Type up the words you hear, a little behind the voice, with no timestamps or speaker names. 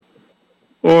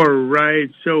All right,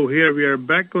 so here we are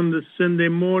back on the Sunday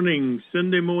morning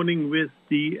with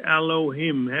the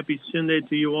Elohim. Happy Sunday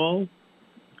to you all.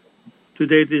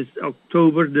 Today is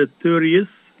October the 30th,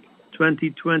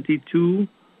 2022.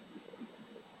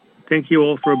 Thank you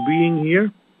all for being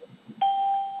here.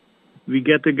 We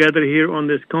get together here on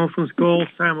this conference call,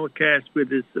 simulcast with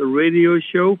this radio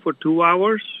show for 2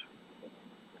 hours.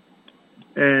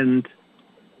 And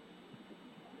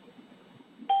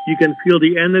you can feel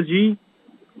the energy.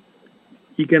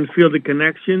 You can feel the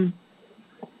connection.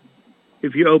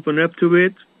 If you open up to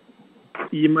it,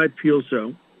 you might feel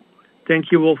so.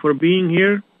 Thank you all for being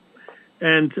here.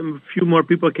 And a few more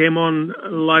people came on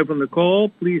live on the call.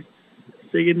 Please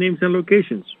say your names and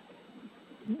locations.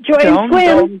 Joy and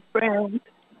Twin.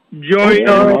 Joy and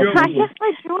Hi, yes,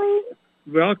 hi, Joy.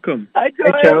 Welcome. Hi,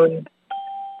 Joy.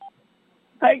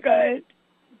 Hi, guys.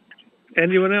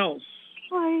 Anyone else?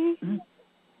 Hi.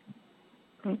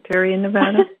 Terry in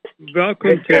Nevada.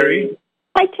 Welcome, Terry.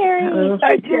 Hi, Terry. Hello.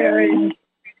 Hi, Terry.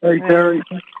 Hey, Terry.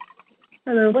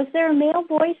 Hello. Was there a male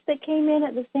voice that came in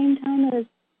at the same time as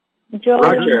Joe?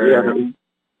 Roger, yeah.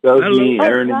 That was me, Oh,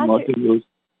 Aaron, and Roger. Martin.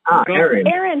 Aaron.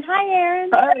 Aaron. Hi, Aaron.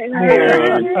 Hi, Aaron.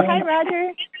 Hi,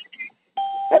 Roger.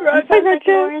 Hi, Roger. Hi,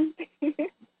 Roger.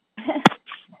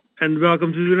 And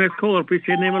welcome to the next caller. Please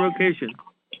say name and location.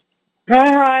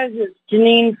 Hi, it's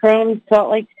Janine from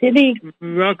Salt Lake City.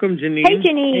 Welcome, Janine. Hey,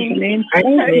 Janine. Thank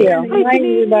you. Hi,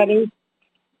 everybody.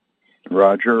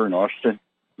 Roger and Austin.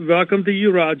 Welcome to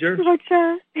you, Roger.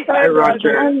 Roger. Hi,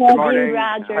 Roger. I love Good morning. you,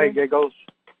 Roger. Hi, Giggles.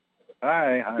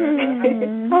 Hi.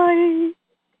 Hi.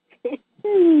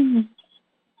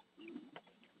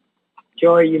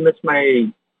 Joy, you missed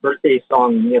my birthday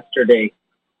song yesterday.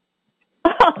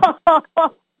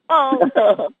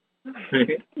 Oh.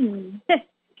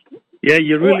 Yeah,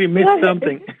 you really missed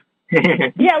something.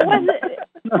 Yeah,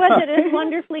 was it as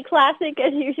wonderfully classic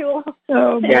as usual?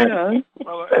 Oh, Yeah.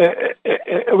 Well,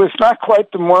 it was not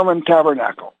quite the Mormon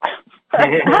Tabernacle.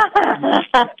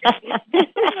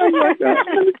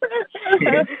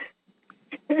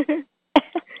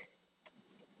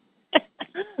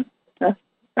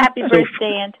 Happy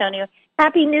birthday, Antonio.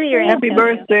 Happy New Year, Happy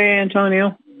Antonio. birthday,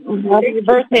 Antonio. Happy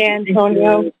birthday,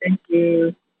 Antonio. Thank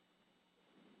you.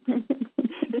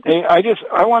 Hey,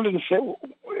 I wanted to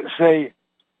say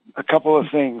a couple of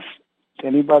things to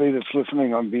anybody that's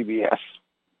listening on BBS.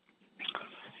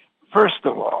 First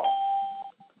of all,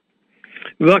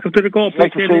 Welcome to the call. I'd Please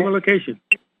like to say say- name and location.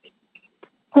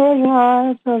 Hey,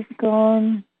 guys. How's it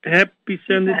going? Happy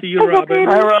Sunday to you, Robin.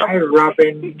 hi, Rob. Hi,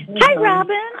 Robin. Hi,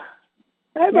 Robin.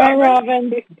 Hi,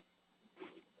 Robin.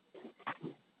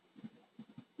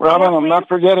 Robin, I'm not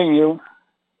forgetting you.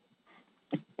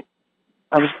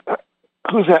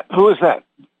 Who's that? Who is that?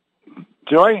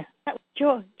 Joy? That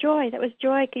was Joy. That was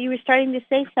Joy. You were starting to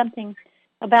say something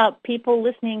about people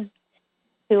listening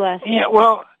to us. Yeah,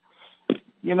 well,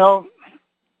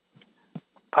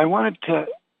 I wanted to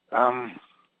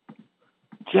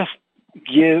just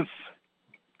give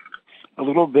a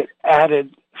little bit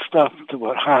added stuff to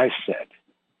what Hai said.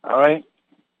 All right?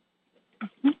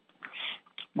 Mm-hmm.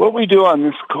 What we do on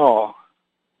this call,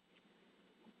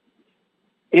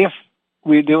 if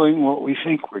we're doing what we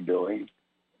think we're doing,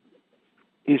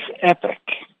 is epic.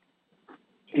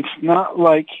 It's not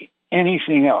like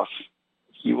anything else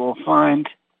you will find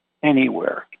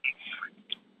anywhere.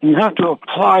 You have to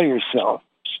apply yourself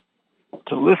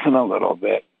to listen a little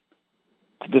bit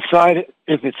to decide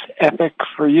if it's epic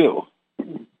for you.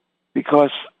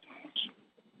 Because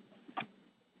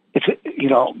it's,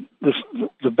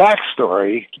 the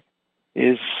backstory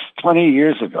is 20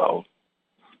 years ago.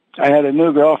 I had a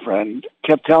new girlfriend,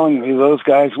 kept telling me those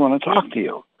guys want to talk to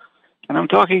you. And I'm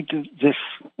talking to this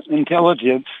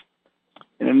intelligence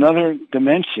in another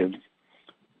dimension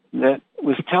that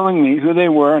was telling me who they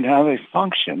were and how they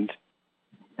functioned.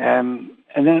 And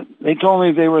then they told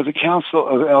me they were the Council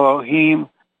of Elohim,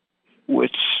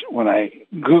 which, when I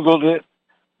Googled it,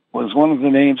 was one of the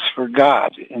names for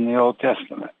God in the Old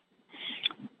Testament.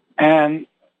 And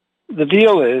the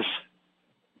deal is,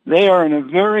 they are in a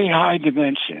very high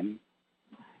dimension.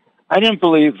 I didn't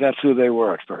believe that's who they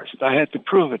were at first. I had to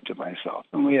prove it to myself.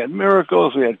 And we had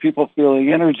miracles. We had people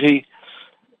feeling energy.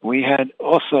 We had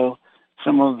also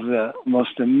some of the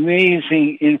most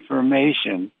amazing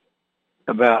information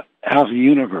about how the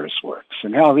universe works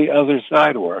and how the other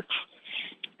side works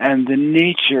and the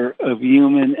nature of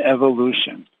human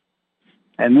evolution.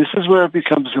 And this is where it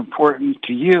becomes important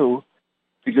to you,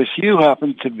 because you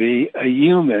happen to be a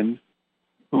human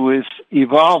who is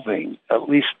evolving, at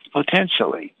least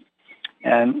potentially.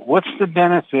 And what's the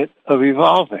benefit of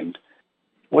evolving?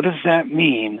 What does that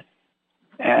mean?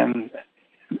 And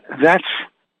that's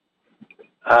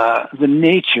the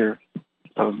nature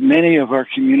of many of our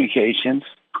communications,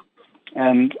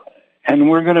 and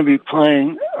we're going to be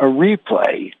playing a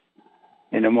replay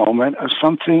in a moment of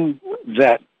something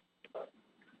that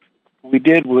we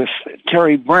did with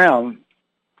Terry Brown,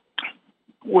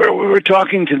 where we were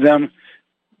talking to them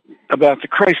about the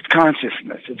Christ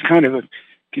consciousness. It's kind of a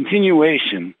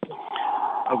continuation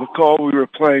of a call we were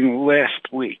playing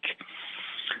last week.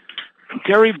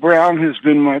 Terry Brown has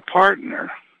been my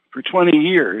partner for 20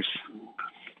 years,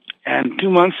 and 2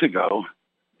 months ago,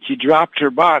 she dropped her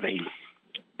body.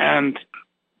 And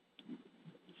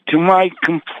to my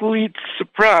complete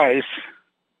surprise,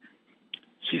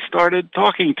 she started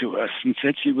talking to us and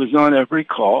said she was on every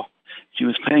call. She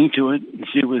was paying to it, and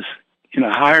she was in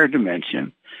a higher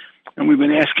dimension. And we've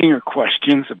been asking her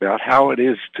questions about how it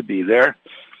is to be there.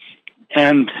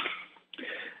 And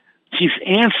she's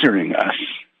answering us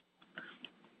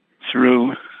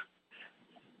through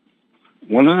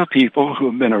one of the people who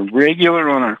have been a regular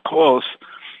on our calls,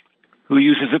 who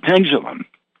uses a pendulum,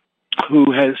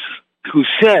 who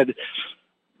said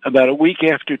about a week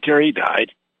after Terry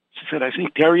died, she said, I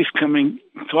think Terry's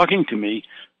talking to me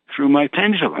through my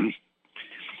pendulum.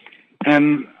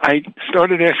 And I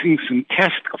started asking some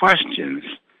test questions,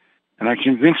 and I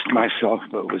convinced myself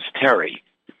that it was Terry.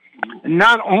 And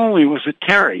not only was it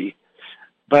Terry,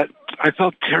 but I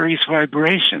felt Terry's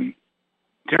vibration.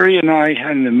 Terry and I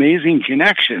had an amazing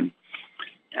connection,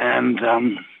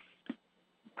 and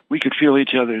we could feel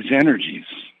each other's energies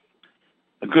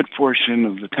a good portion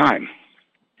of the time.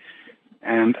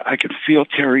 And I could feel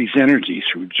Terry's energy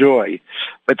through Joy.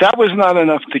 But that was not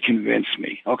enough to convince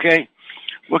me, okay?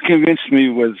 What convinced me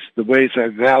was the ways I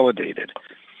validated.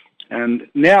 And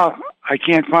now I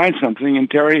can't find something, and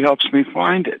Terry helps me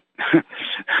find it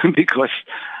because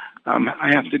I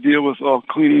have to deal with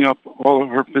cleaning up all of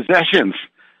her possessions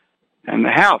and the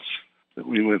house that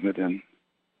we live in.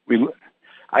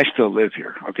 I still live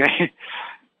here, okay?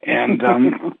 And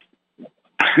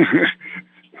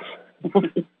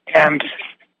and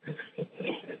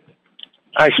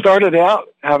I started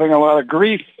out having a lot of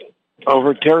grief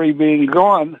over Terry being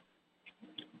gone,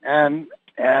 and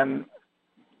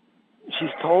she's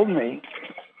told me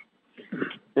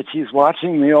that she's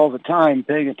watching me all the time,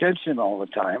 paying attention all the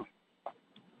time,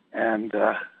 and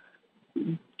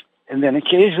then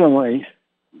occasionally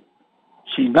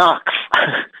she knocks.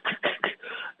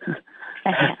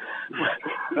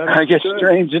 I get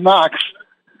strange knocks.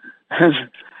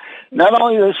 Not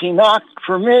only does she knock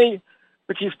for me,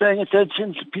 but she's paying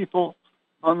attention to people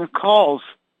on the calls,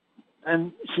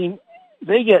 and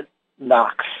they get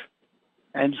knocks,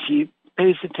 and she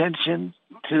pays attention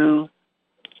to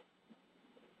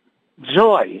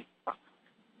Joy,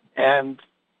 and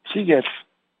she gets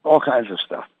all kinds of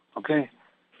stuff. Okay.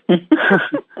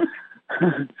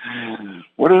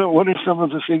 What are some of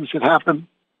the things that happen?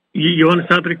 You want to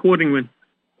start recording when?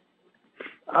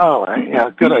 Oh, yeah,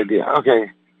 good idea. Okay.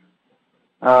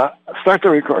 Start the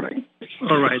recording.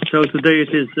 All right. So today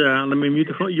it is, let me mute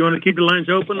the phone. You want to keep the lines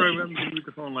open or want to mute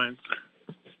the phone lines?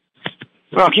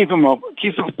 Well, keep them open.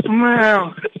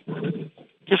 Well,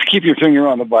 just keep your finger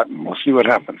on the button. We'll see what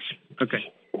happens.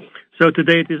 Okay. So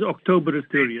today it is October the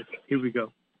 30th. Here we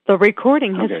go. The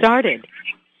recording has started.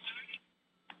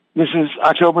 This is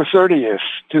October 30th,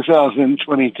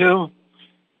 2022.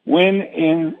 When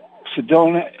in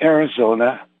Sedona,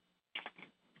 Arizona,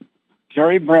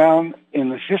 Terry Brown in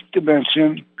the fifth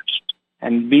dimension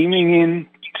and beaming in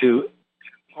to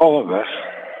all of us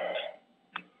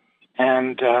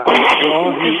and all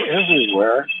of you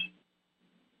everywhere.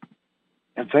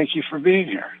 And thank you for being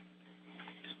here.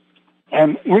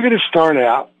 And we're going to start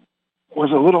out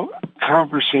with a little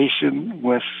conversation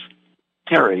with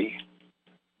Terry,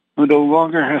 who no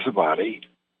longer has a body.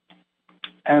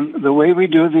 And the way we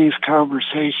do these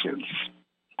conversations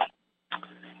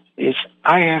is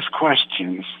I ask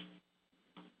questions,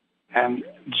 and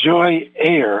Joy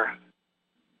Ayer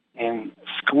in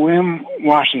Sequim,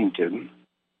 Washington,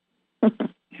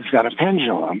 has got a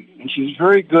pendulum, and she's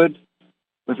very good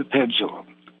with a pendulum.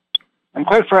 And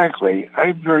quite frankly,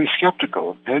 I'm very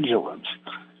skeptical of pendulums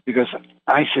because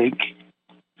I think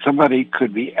somebody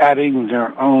could be adding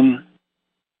their own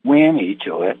whammy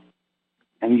to it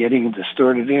and getting a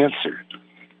distorted answer.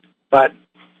 But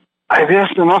I've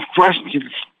asked enough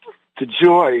questions to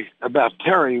Joy about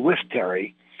Terry with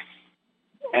Terry,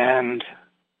 and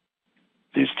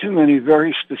there's too many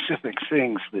very specific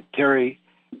things that Terry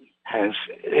has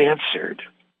answered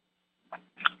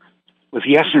with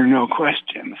yes or no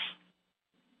questions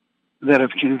that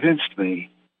have convinced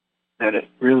me that it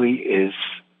really is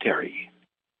Terry.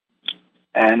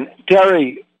 And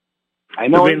Terry, I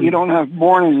know you don't have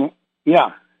morning.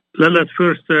 Yeah. Let's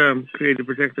first create a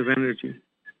protective energy.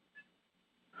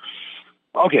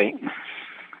 Okay.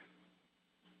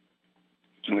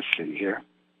 Let's see here.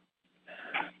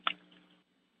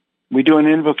 We do an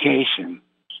invocation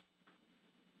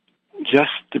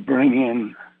just to bring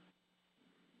in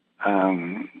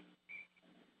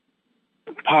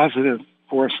positive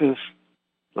forces,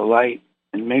 the light,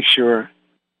 and make sure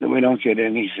that we don't get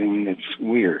anything that's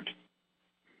weird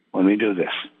when we do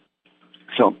this.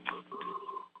 So,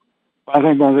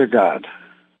 Father, Mother, God,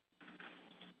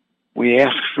 we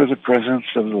ask for the presence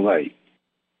of the light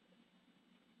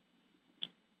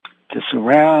to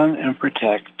surround and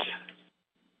protect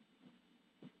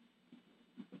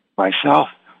myself,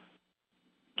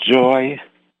 Joy,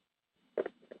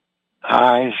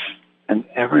 Eyes, and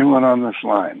everyone on this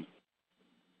line.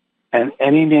 And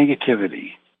any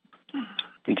negativity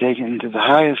be taken to the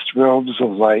highest realms of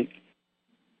light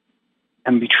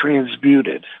and be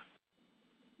transmuted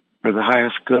for the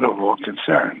highest good of all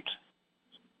concerned.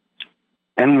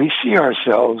 And we see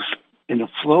ourselves in a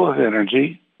flow of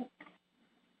energy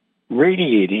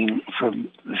radiating from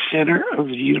the center of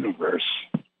the universe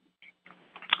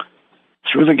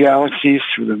through the galaxies,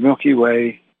 through the Milky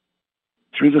Way,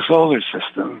 through the solar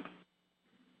system,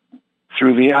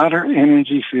 through the outer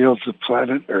energy fields of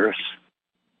planet Earth,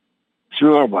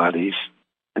 through our bodies,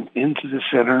 and into the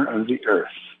center of the Earth.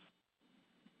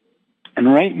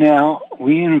 And right now,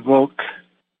 we invoke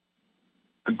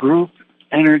a group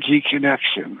energy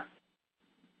connection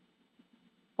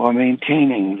while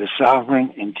maintaining the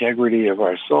sovereign integrity of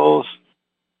our souls.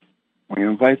 We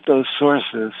invite those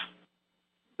sources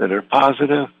that are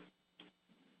positive,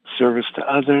 service to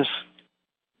others,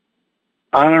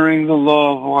 honoring the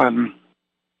law of one,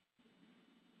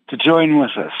 to join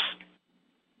with us.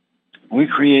 We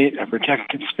create a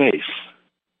protected space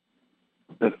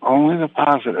that only the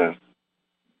positive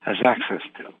has access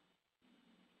to.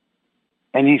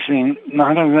 Anything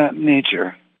not of that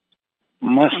nature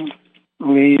must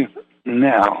leave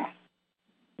now.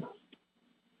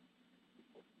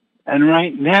 And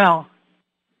right now,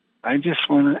 I just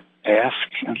want to ask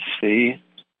and see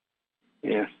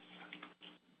if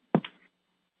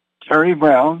Terry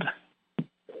Brown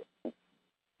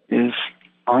is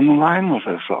on the line with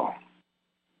us all.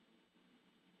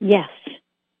 Yes.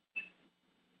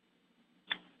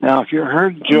 Now, if you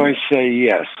heard Joy say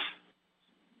yes,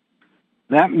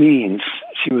 that means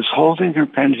she was holding her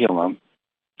pendulum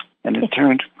and it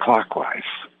turned clockwise,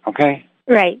 okay?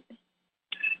 Right.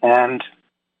 And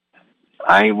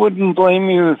I wouldn't blame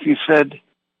you if you said,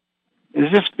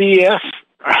 is this BS?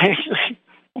 Right?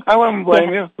 I wouldn't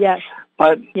blame you. Yes.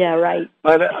 But yeah, right.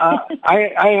 But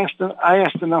I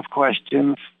asked enough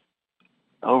questions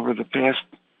over the past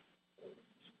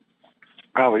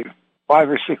probably 5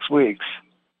 or 6 weeks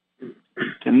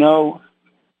to know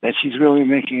that she's really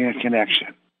making a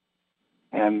connection.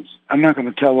 And I'm not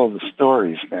going to tell all the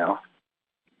stories now,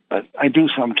 but I do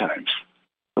sometimes,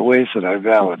 the ways that I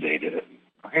validated it.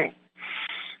 Okay?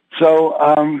 So,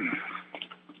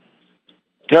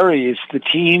 Terry, is the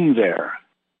team there?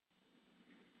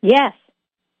 Yes.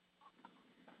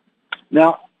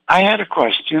 Now, I had a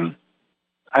question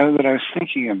that I was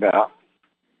thinking about.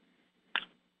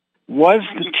 Was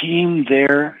the team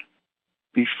there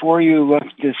before you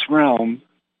left this realm?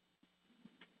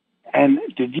 And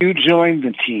did you join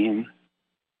the team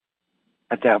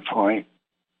at that point?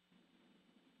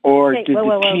 Or did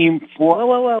the team form?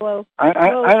 Whoa. I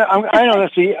know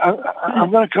that's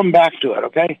I'm going to come back to it,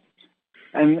 okay?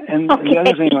 And okay. The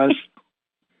other thing was,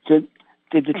 did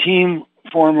the team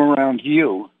form around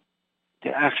you to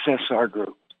access our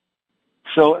group?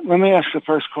 So let me ask the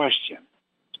first question.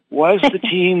 Was the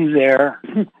team there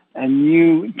and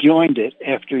you joined it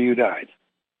after you died?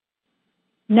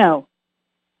 No.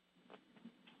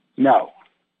 No.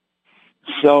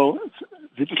 So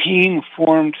the team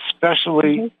formed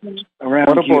specially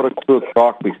around you. What about at 2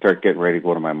 o'clock we start getting ready to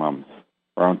go to my mom's?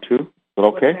 Around 2? Is that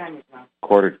okay?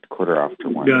 Quarter after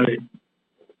 1. Got it.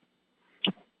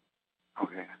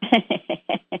 Okay.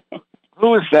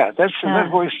 Who is that? That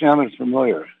voice sounded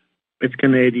familiar. It's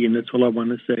Canadian. That's all I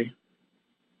want to say.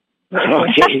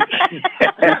 Okay.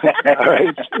 All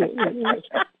right.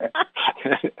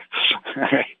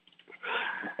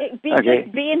 All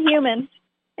right. Being human.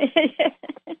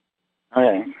 All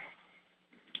right.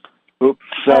 Oops.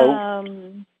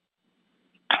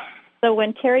 So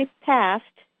when Terry passed,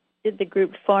 did the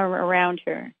group form around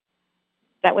her?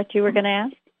 Is that what you were going to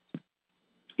ask?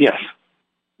 Yes.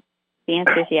 The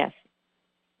answer is yes.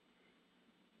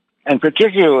 And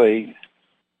particularly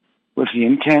with the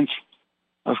intent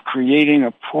of creating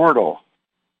a portal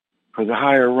for the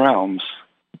higher realms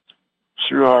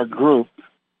through our group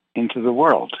into the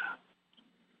world.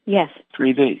 Yes.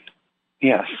 3D.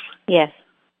 Yes. Yes.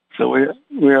 So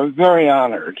we are very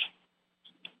honored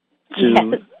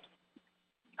to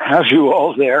have you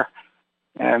all there,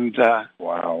 and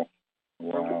Wow.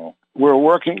 we're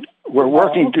working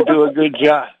to do a good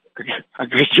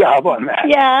job on that.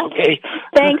 Yeah. Okay.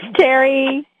 Thanks,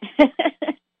 Terry.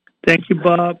 Thank you,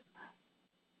 Bob.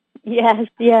 Yes.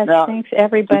 Now, Thanks,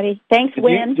 everybody. Thanks,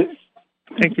 Wynn.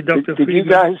 Thank you, Dr. Did Friedman. you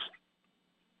guys?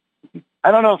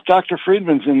 I don't know if Dr.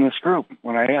 Friedman's in this group.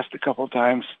 When I asked a couple of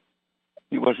times,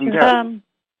 he wasn't there.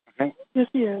 Okay. Yes,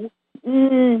 he is.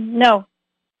 No.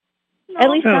 At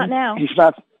least not now. He's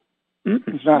not. Mm-mm.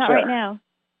 He's not Not there. right now.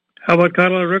 How about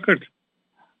Carla Rickard?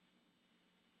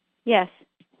 Yes.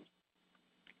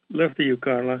 Left to you,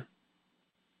 Carla.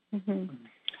 Mm-hmm.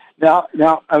 Now,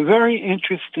 a very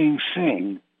interesting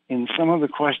thing in some of the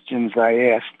questions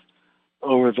I asked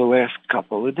over the last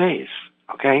couple of days.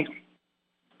 Okay.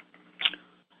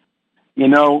 We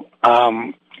know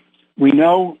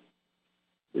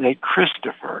that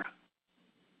Christopher,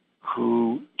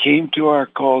 who came to our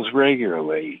calls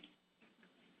regularly,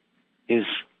 is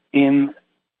in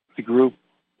the group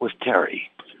with Terry.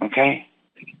 Okay?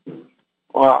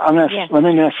 Well, let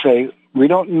me not say, we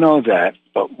don't know that,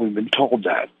 but we've been told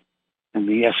that in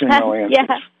the yes or no answers.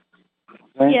 Yeah.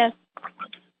 Okay? Yes.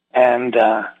 And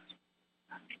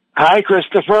hi,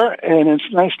 Christopher, and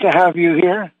it's nice to have you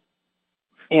here.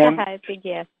 And I think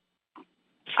yes.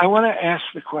 I want to ask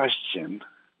the question,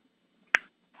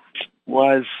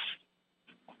 was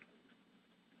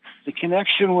the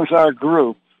connection with our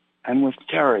group and with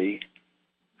Terry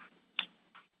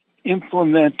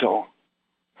implemental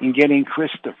in getting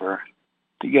Christopher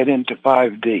to get into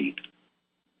 5D?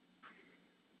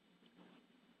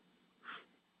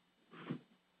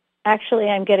 Actually,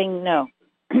 I'm getting no.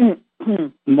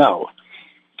 No.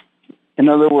 In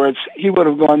other words, he would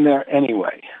have gone there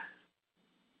anyway.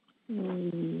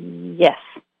 Yes.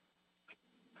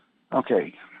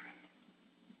 Okay.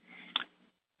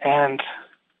 And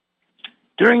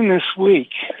during this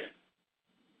week,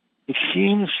 it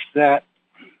seems that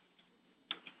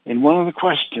in one of the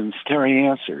questions Terry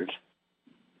answered,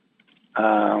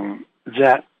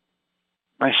 that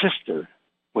my sister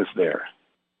was there.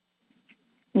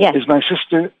 Yes. Is my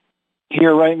sister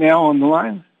here right now on the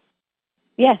line?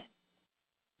 Yes.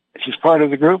 She's part of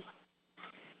the group?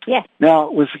 Yes. Now,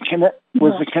 was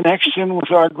the connection with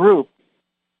our group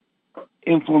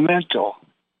implemental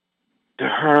to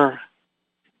her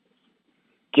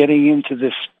getting into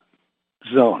this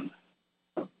zone?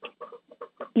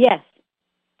 Yes.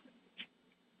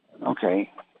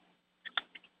 Okay.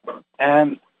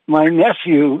 And my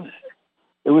nephew,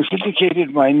 it was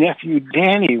indicated my nephew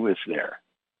Danny was there.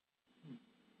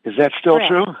 Is that still Correct.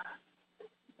 true?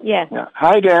 Yes. Yeah.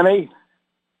 Hi, Danny.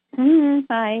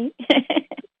 Hi.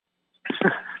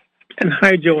 And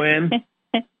hi, Joanne.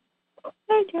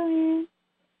 Hi, Joanne.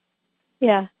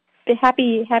 Yeah. The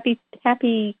happy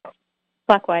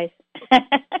clockwise.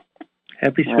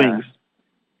 Happy swings.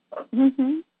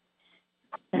 Mm-hmm.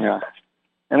 Yeah.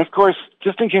 And of course,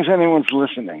 just in case anyone's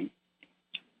listening,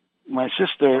 my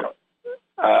sister,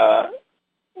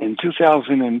 in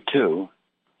 2002,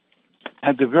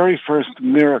 had the very first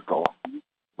miracle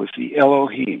with the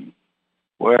Elohim,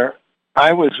 where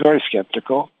I was very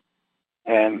skeptical,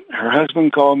 and her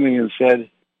husband called me and said,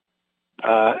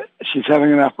 she's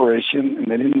having an operation, and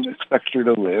they didn't expect her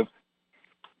to live.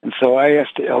 And so I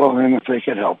asked the Elohim if they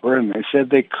could help her, and they said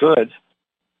they could.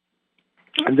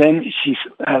 And then she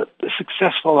had a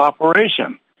successful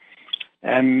operation.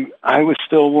 And I was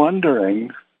still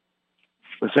wondering,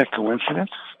 was that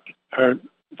coincidence? Or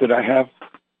did I have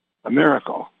a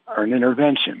miracle or an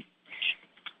intervention?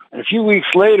 And a few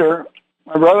weeks later,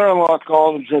 my brother-in-law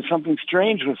called and said something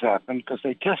strange was happening because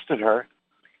they tested her,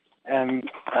 and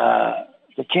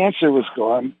the cancer was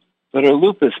gone, but her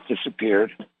lupus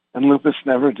disappeared, and lupus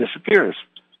never disappears.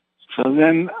 So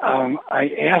then I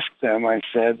asked them, I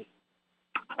said,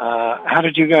 how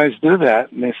did you guys do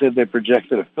that? And they said they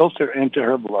projected a filter into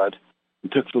her blood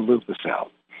and took the lupus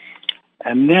out.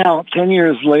 And now, 10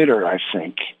 years later, I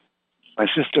think, my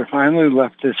sister finally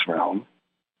left this realm,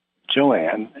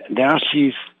 Joanne. Now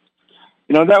she's,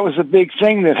 that was a big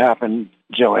thing that happened,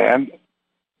 Joanne,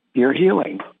 your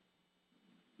healing.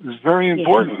 It was very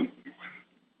important.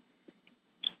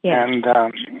 Yeah.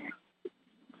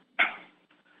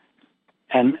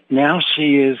 And now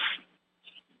she is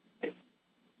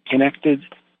connected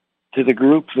to the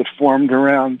group that formed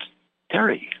around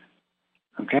Terry.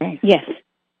 Okay? Yes.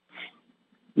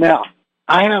 Now,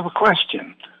 I have a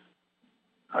question.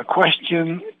 A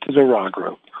question to the Ra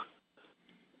group.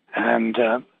 And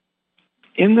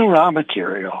in the Ra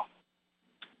material,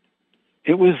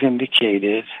 it was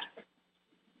indicated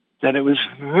that it was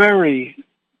very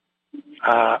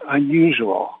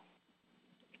unusual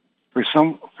for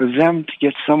them to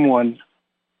get someone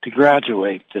to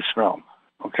graduate this realm.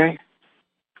 Okay,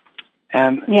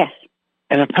 and yes,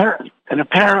 and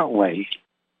apparently,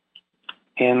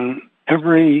 in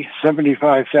every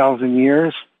 75,000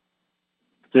 years,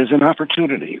 there's an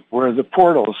opportunity where the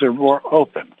portals are more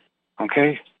open.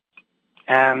 Okay,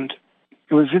 and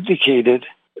it was indicated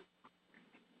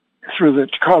through the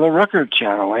Carla Rucker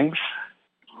channelings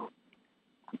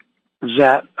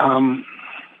that hang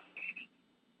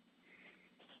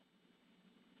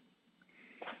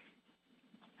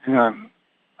on.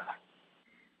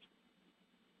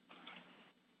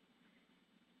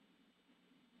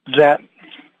 That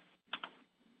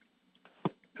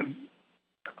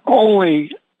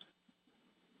only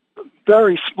a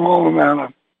very small amount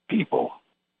of people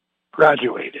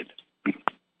graduated.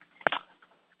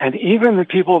 And even the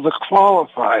people that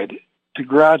qualified to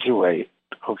graduate,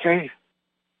 okay,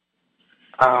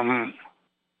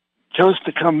 chose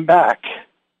to come back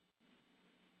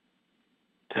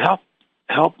to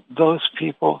help those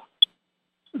people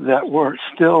that were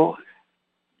still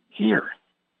here,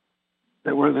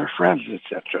 that were their friends,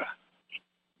 etc.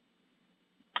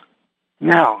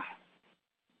 Now,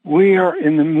 we are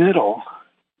in the middle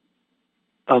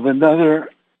of another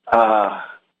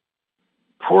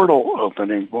portal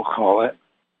opening, we'll call it,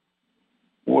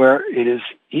 where it is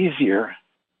easier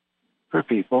for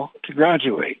people to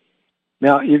graduate.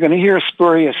 Now, you're going to hear a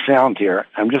spurious sound here.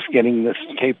 I'm just getting this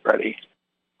tape ready.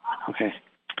 Okay.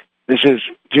 This is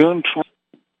June 20th.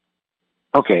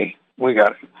 Okay, we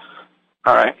got it.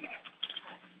 All right.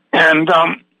 And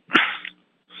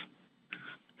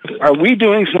are we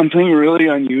doing something really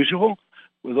unusual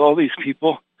with all these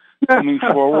people coming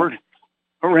forward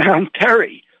around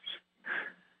Terry?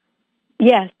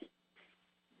 Yes.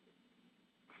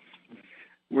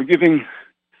 We're giving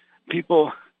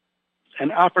people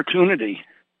an opportunity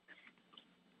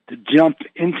to jump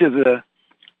into the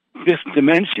fifth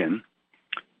dimension,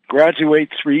 graduate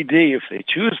 3D if they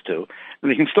choose to,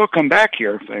 and they can still come back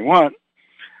here if they want,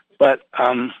 but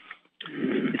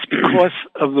it's because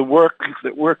of the work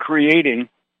that we're creating,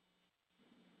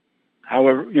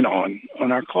 however,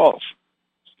 on our calls.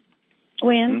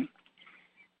 Wynn,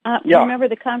 yeah. Remember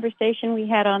the conversation we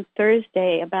had on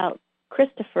Thursday about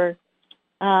Christopher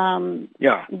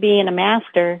being a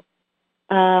master?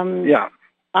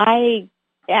 I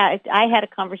had a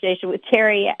conversation with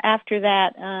Terry after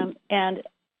that, and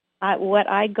what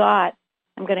I got,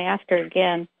 I'm going to ask her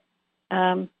again.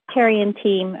 Terry and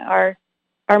team, are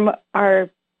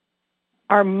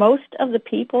most of the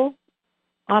people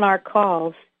on our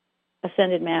calls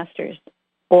ascended masters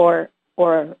or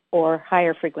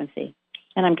higher frequency?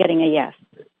 And I'm getting a yes.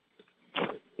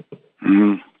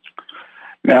 Mm-hmm.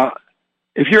 Now,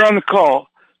 if you're on the call,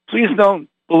 please don't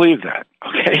believe that,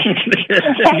 okay?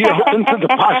 Be open to the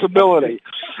possibility.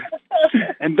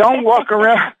 And don't walk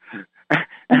around.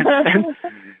 And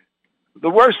the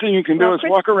worst thing you can do is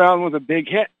walk around with a big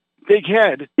head,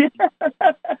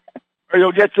 or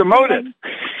you'll get demoted.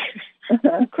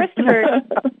 Christopher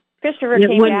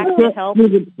came back to help.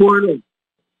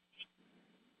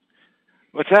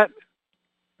 What's that?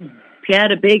 If you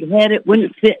had a big head, it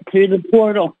wouldn't fit through the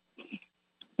portal.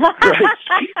 Right.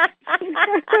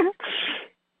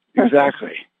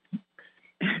 Exactly.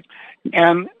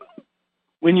 And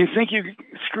when you think you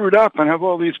screwed up and have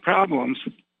all these problems,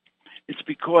 it's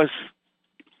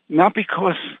not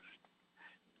because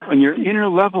on your inner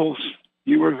levels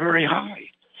you were very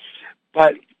high,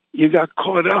 but you got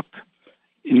caught up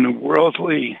in the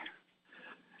worldly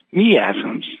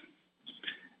miasms.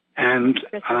 And,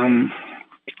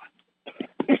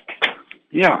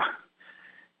 yeah.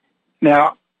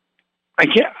 Now, I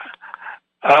can't,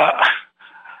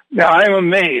 now I'm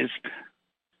amazed.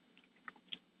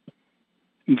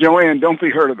 Joanne, don't be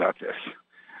hurt about this,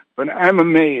 but I'm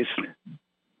amazed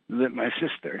that my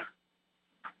sister,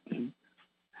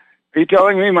 are you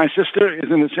telling me my sister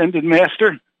is an ascended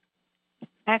master?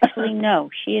 Actually, no,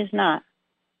 she is not.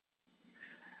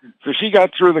 So she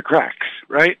got through the cracks,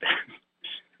 right?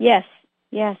 Yes.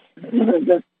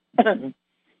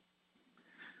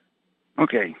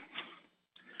 Okay.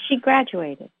 She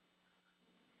graduated.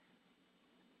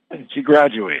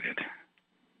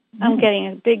 I'm getting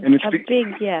a big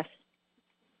yes.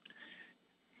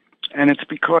 And it's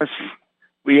because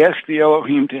we asked the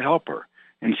Elohim to help her,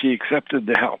 and she accepted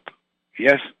the help.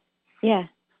 Yes? Yeah.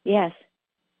 Yes.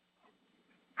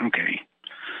 Okay.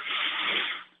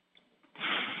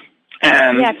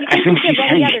 And yeah, if you can think of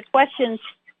any other questions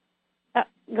Go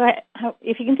ahead.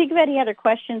 If you can think of any other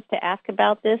questions to ask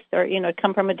about this, or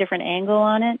come from a different angle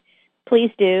on it,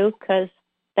 please do, because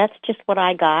that's just what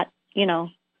I got.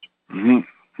 Mm-hmm.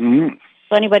 Mm-hmm.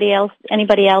 So anybody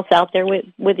else out there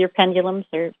with your pendulums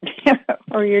or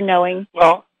or your knowing?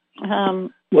 Well,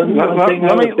 one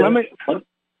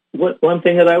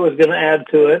thing that I was going to add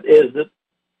to it is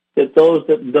that those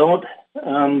that don't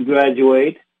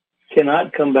graduate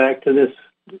cannot come back to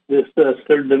this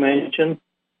third dimension,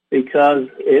 because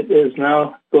it is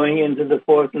now going into the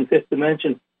fourth and fifth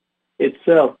dimension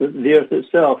itself, the earth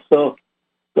itself. So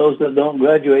those that don't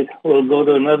graduate will go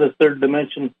to another third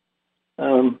dimension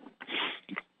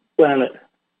planet,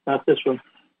 not this one.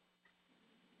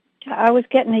 I was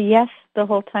getting a yes the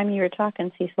whole time you were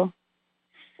talking, Cecil.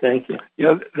 Thank you.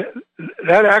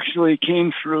 That actually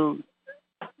came through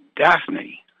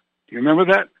Daphne. Do you remember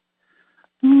that?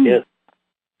 Yes.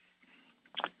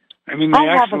 I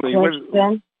have a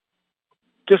question.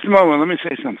 Just a moment, let me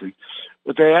say something.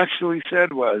 What they actually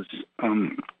said was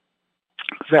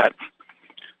that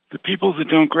the people that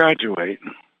don't graduate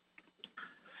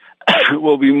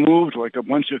will be moved like a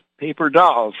bunch of paper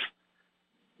dolls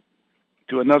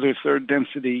to another third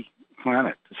density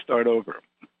planet to start over.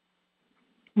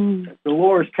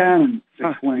 Dolores Cannon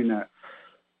explained that.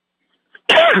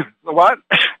 The what?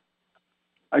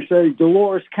 I say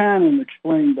Dolores Cannon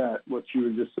explained that, what you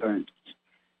were just saying.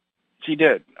 She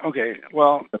did. Okay.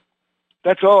 Well,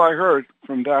 that's all I heard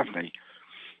from Daphne.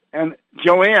 And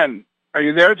Joanne, are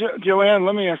you there, Joanne?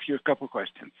 Let me ask you a couple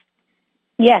questions.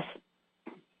 Yes.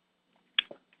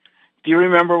 Do you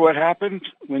remember what happened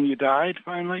when you died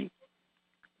finally?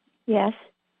 Yes.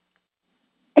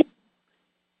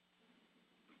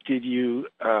 Did you,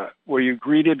 were you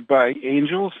greeted by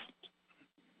angels?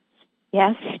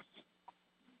 Yes.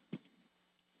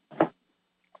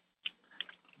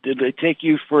 Did they take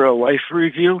you for a life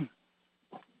review?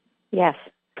 Yes.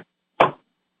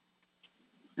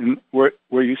 And were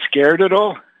you scared at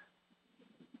all?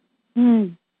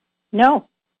 No.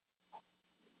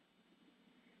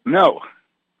 No.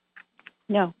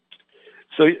 No.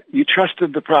 So you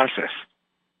trusted the process?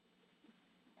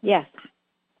 Yes.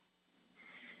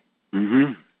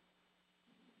 Mm-hmm.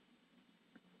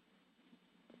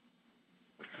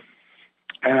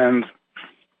 And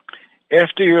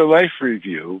after your life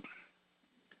review,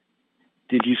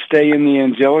 did you stay in the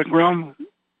angelic realm?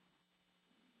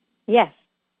 Yes.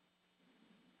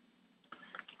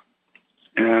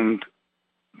 And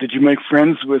did you make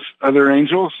friends with other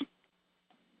angels?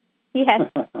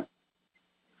 Yes.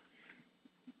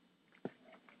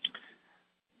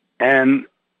 And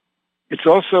it's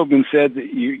also been said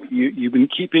that you've been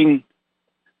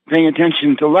paying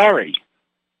attention to Larry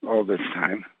all this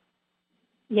time.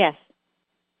 Yes.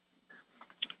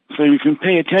 So you can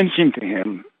pay attention to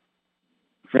him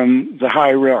from the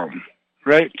high realm,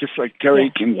 right? Just like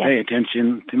Terry can pay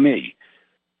attention to me.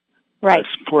 Right. Us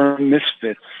poor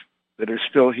misfits that are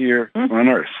still here on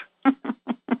Earth.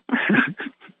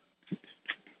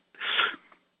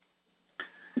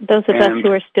 Those of us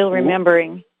who are still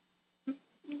remembering.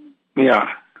 Yeah.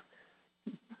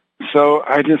 So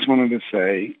I just wanted to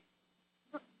say,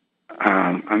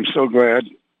 I'm so glad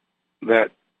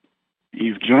that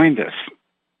you've joined us.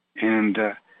 And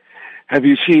have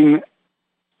you seen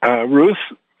Ruth?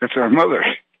 That's our mother.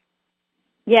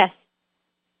 Yes.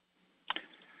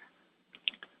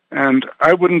 And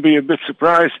I wouldn't be a bit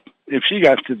surprised if she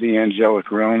got to the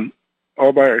angelic realm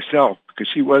all by herself, because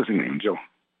she was an angel.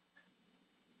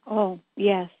 Oh,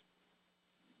 yes.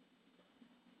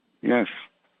 Yes.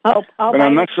 Oh, but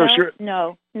I'm not so sure.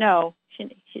 No. She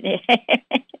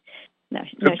no.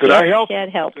 Did I help? She had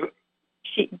help.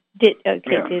 She did.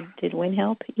 Okay. Yeah. Did Wynn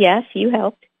help? Yes, you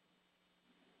helped.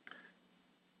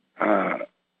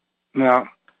 Now,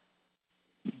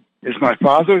 is my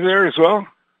father there as well?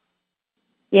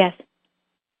 Yes.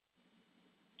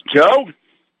 Joe?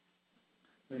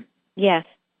 Yes.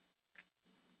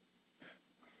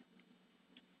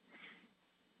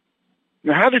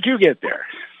 Now, how did you get there?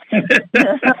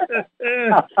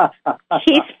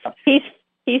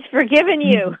 He's forgiven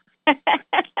you.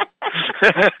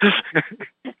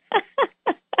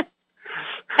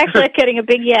 Actually, I'm getting a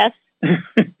big yes.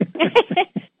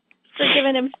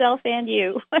 Forgiven himself and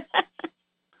you. And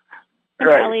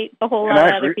right. Probably a whole lot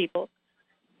of other people.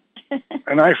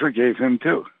 And I forgave him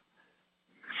too.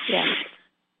 Yeah.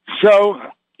 So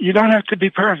you don't have to be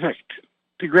perfect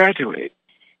to graduate.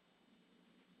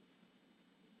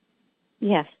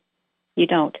 Yes, you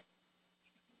don't.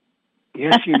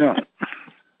 Yes, you don't.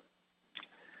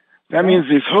 That means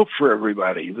there's hope for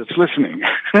everybody that's listening.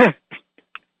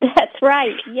 That's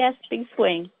right. Yes, big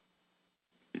swing.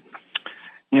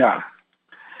 Yeah.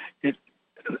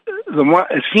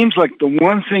 it seems like the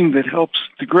one thing that helps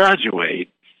to graduate,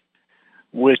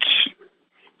 which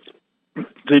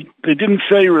they didn't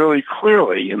say really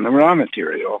clearly in the raw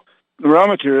material. The raw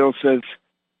material says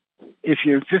if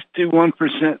you're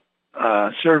 51%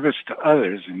 service to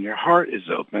others and your heart is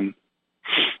open,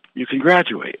 you can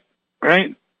graduate,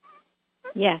 right?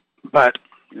 Yeah. But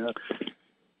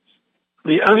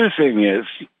the other thing is,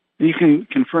 you can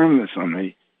confirm this on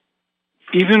me,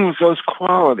 even with those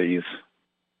qualities,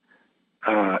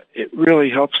 it really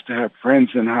helps to have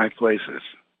friends in high places.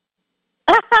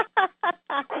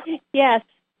 Yes.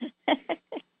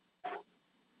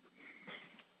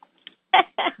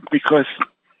 Because,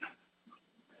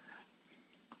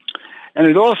 and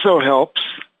it also helps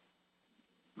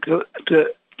to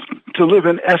live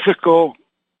an ethical,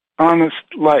 honest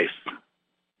life.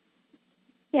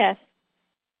 Yes.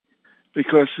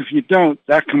 Because if you don't,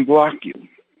 that can block you,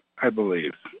 I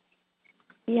believe.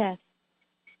 Yes.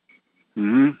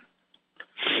 Mm-hmm.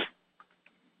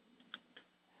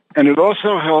 And it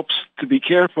also helps to be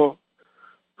careful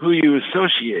who you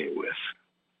associate with.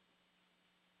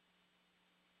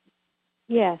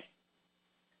 Yes.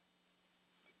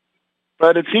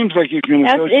 But it seems like you can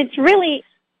associate. It's really,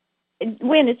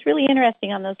 Wynn, it's really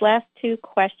interesting on those last two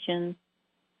questions.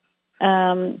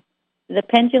 The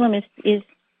pendulum is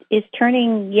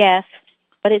turning yes,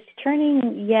 but it's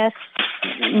turning yes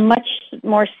much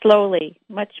more slowly,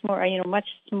 much more, much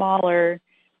smaller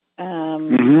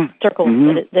circles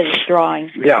that it's drawing.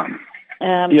 Yeah.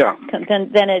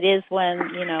 Than it is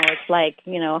when, it's like,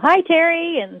 hi,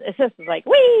 Terry, and it's just like,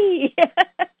 whee!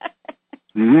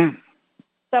 Mm-hmm.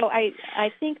 So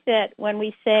I think that when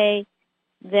we say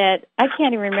that, I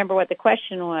can't even remember what the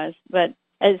question was, but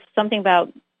as something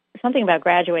about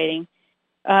graduating,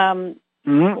 that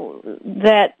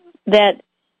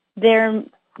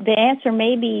the answer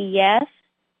may be yes,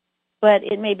 but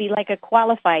it may be like a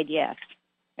qualified yes,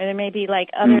 and there may be like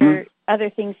other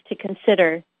things to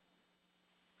consider.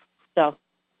 So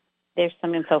there's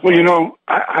some info. Well,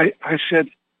 I said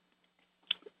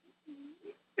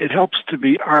it helps to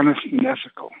be honest and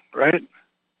ethical, right?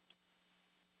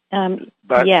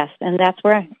 But, yes, and that's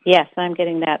where I'm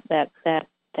getting that.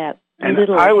 And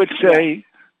little. I would say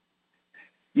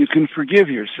you can forgive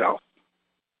yourself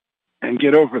and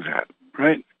get over that,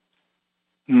 right?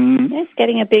 Mm-hmm. It's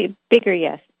getting a bigger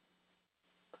yes.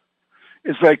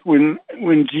 It's like when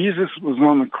Jesus was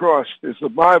on the cross. There's a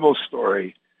Bible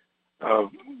story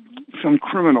of some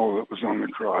criminal that was on the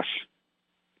cross,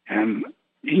 and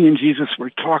he and Jesus were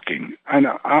talking.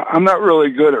 I'm not really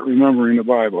good at remembering the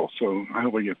Bible, so I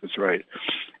hope I get this right.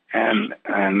 And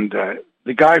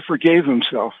the guy forgave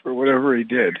himself for whatever he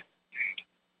did,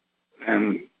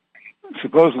 and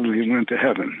supposedly he went to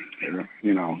heaven.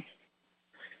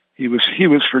 He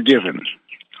was forgiven.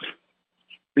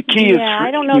 The key is,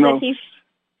 I don't know that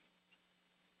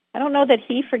I don't know that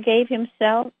he forgave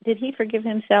himself. Did he forgive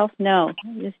himself? No,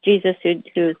 it was Jesus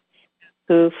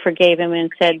who forgave him and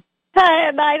said,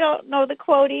 I don't know the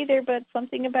quote either, but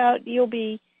something about you'll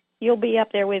be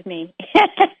up there with me.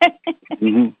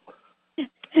 Mm-hmm.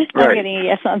 I'm getting a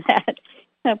yes on that.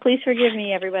 Please forgive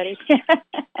me, everybody.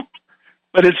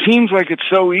 But it seems like it's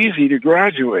so easy to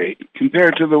graduate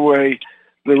compared to the way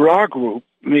the Ra group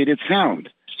made it sound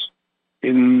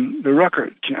in the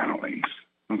record channelings.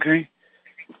 Okay?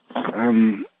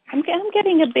 I'm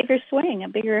getting a bigger swing, a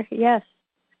bigger yes.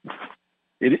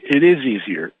 It is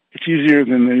easier. It's easier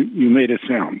than you made it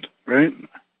sound, right?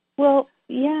 Well,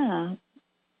 yeah.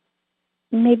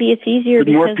 Maybe it's easier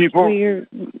because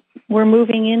we're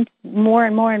moving in more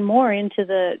and more and more into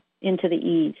the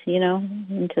ease,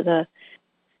 into the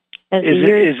as the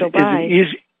years go by.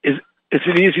 Is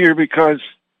it easier because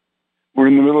we're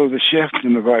in the middle of the shift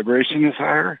and the vibration is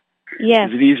higher? Yes.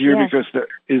 Is it easier because the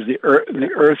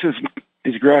Earth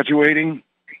is graduating?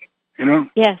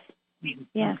 Yes.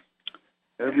 Yes.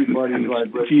 Everybody's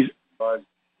vibration.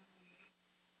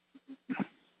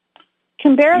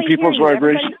 Can barely hear you. Vibration.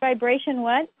 Everybody's vibration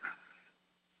what?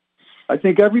 I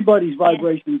think everybody's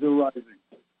vibrations are rising.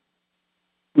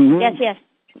 Mm-hmm.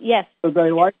 Yes. Whether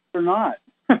they like it or not.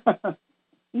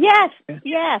 Yes.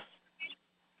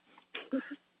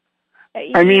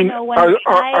 I mean, when the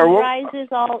tide rises,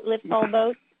 all lifts all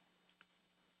boats.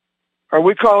 Are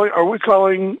we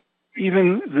calling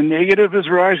even the negative is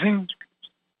rising?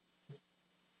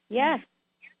 Yes.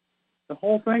 The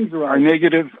whole thing's rising.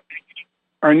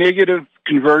 Are negative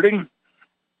converting?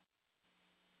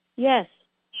 Yes.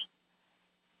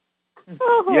 Yes.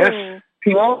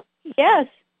 Well, yes.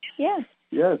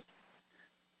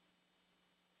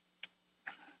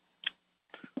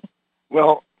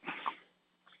 Well,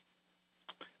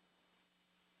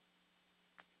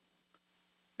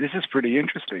 This is pretty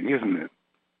interesting, isn't it?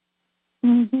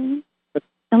 Mm-hmm.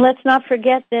 And let's not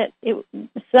forget that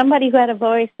somebody who had a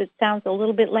voice that sounds a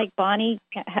little bit like Bonnie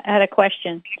had a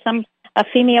question. A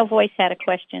female voice had a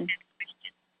question.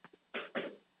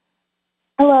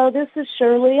 Hello, this is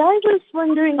Shirley. I was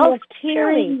wondering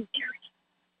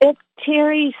if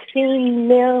Terry's seen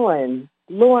Marilyn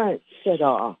Lawrence at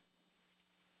all.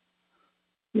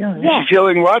 Yeah. Is she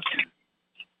feeling what?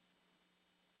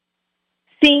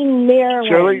 Seen Marilyn.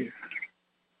 Shirley?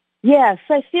 Yes,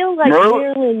 I feel like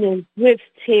Marilyn is with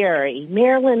Terry.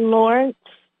 Marilyn Lawrence?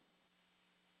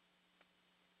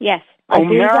 Yes. Oh,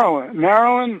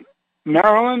 Marilyn?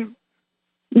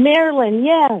 Marilyn,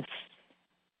 yes.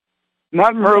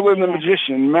 Not Merlin the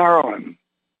Magician, Marilyn.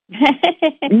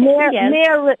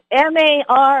 Marilyn,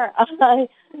 M-A-R-I.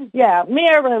 Yeah,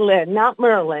 Marilyn, not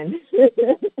Merlin.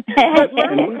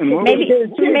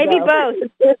 Maybe both.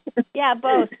 Yeah,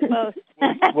 both.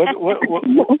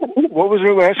 What was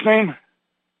her last name?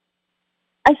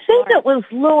 I think it was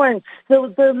Lawrence,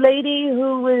 the lady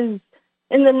who was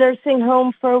in the nursing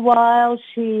home for a while.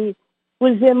 She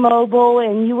was immobile,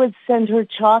 and you would send her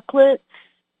chocolates.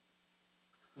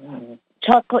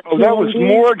 Chocolate candy. That was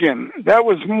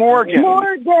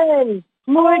Morgan.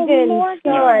 Morgan,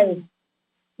 sorry.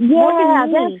 Yeah,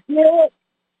 that's it.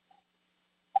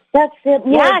 That's it,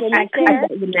 Morgan. Yeah, I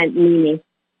thought you meant Mimi.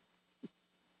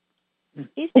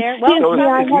 He's there.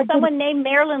 Well, someone named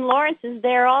Marilyn Lawrence is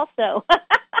there also.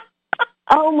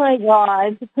 Oh, my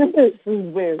God. This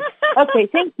is weird. Okay,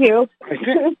 thank you. I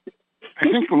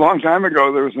think a long time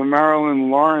ago there was a Marilyn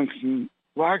Lawrence in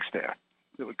Flagstaff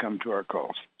that would come to our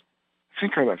calls. I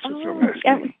think that's what's her last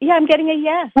name. Yeah, I'm getting a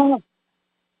yes. Oh.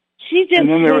 She just and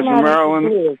then there was a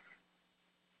Marilyn.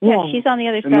 Yeah, she's on the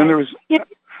other side. And then there was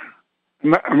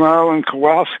Marilyn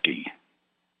Kowalski.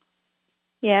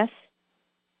 Yes.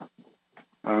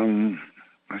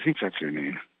 I think that's her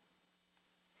name.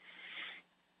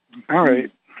 All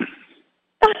right.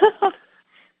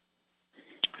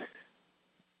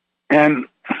 And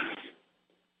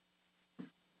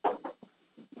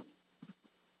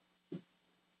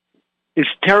is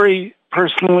Terry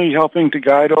personally helping to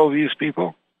guide all these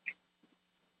people?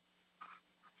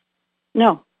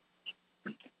 No.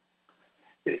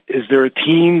 Is there a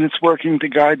team that's working to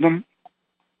guide them?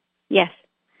 Yes.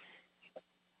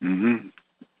 Mm-hmm.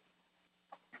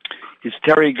 Is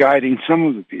Terry guiding some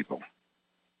of the people?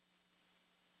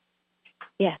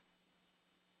 Yes.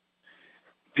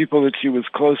 People that she was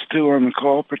close to on the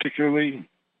call, particularly?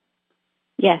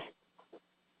 Yes.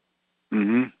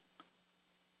 Mm-hmm.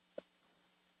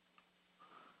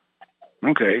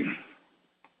 Okay.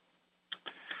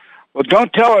 Well,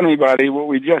 don't tell anybody what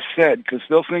we just said, because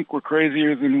they'll think we're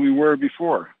crazier than we were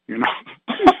before, you know.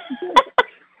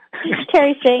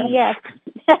 Terry's saying yes.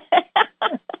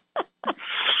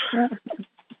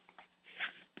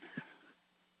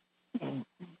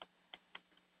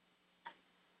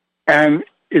 And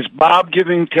is Bob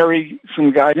giving Terry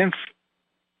some guidance?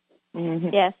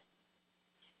 Mm-hmm. Yes.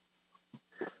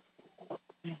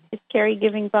 Is Terry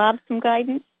giving Bob some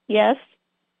guidance? Yes.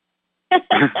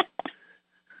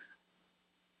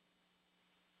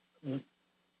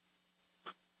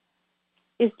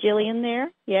 Is Jillian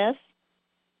there? Yes.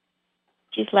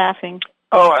 She's laughing.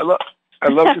 Oh, I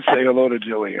love to say hello to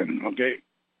Jillian. Okay.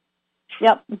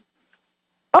 Yep.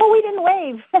 Oh, we didn't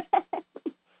wave.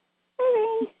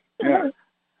 Yeah.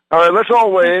 All right, let's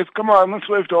all wave. Come on, let's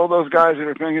wave to all those guys that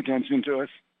are paying attention to us.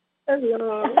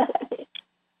 Hello.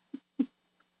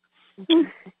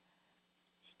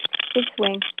 Big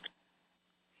swing.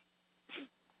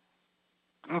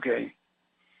 Okay.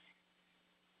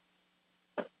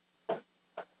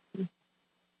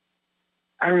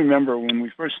 I remember when we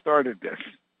first started this,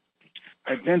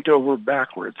 I bent over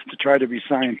backwards to try to be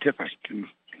scientific and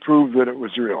prove that it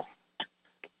was real.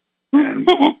 And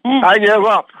I give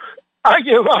up.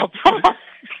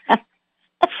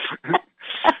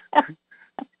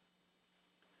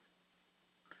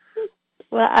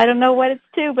 Well, I don't know what it's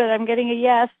to, but I'm getting a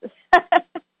yes.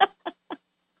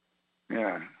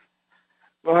 Yeah.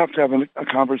 We'll have to have a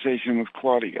conversation with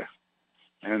Claudia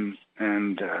and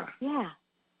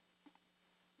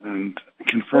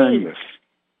confirm please. This.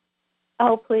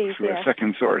 Oh, please, through yes. a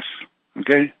second source.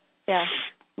 Okay? Yeah.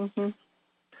 Mm-hmm.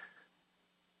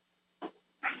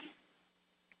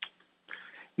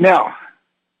 Now,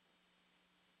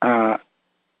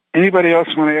 anybody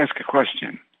else want to ask a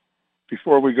question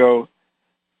before we go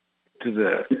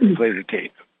to play the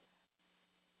tape?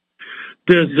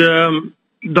 Does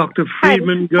Dr.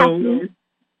 Friedman go?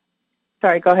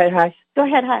 Sorry, go ahead, Hi. Go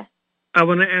ahead, Hi. I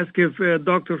want to ask if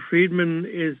Dr. Friedman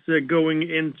is going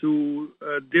into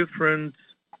different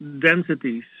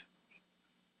densities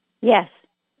Yes.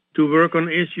 to work on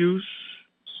issues,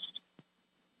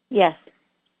 Yes.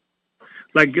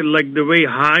 like the way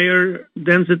higher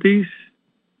densities?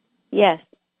 Yes.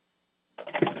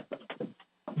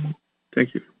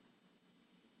 Thank you.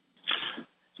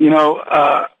 You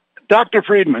know, Dr.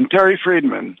 Friedman, Terry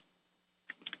Friedman,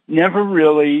 never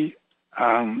really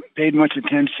paid much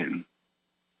attention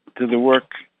to the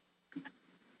work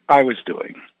I was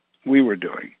doing, we were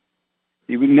doing.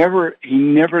 He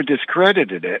never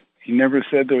discredited it. He never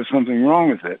said there was something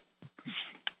wrong with it.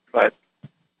 But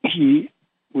he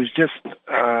was just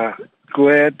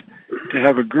glad to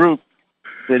have a group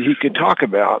that he could talk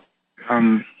about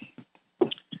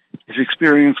his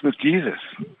experience with Jesus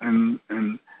and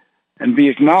be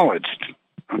acknowledged.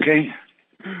 Okay?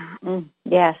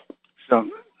 Yes.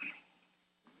 So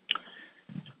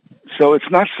it's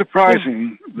not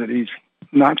surprising that he's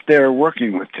not there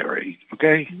working with Terry.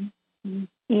 Okay?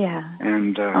 Yeah.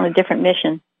 And on a different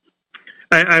mission.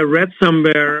 I read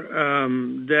somewhere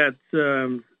that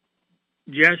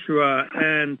Joshua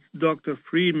and Dr.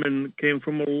 Friedman came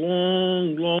from a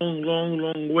long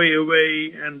way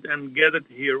away and gathered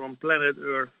here on planet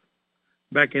Earth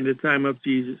back in the time of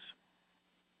Jesus.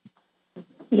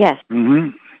 Yes.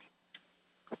 Mm-hmm.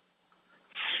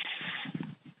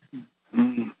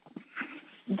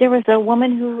 There was a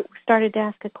woman who started to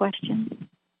ask a question.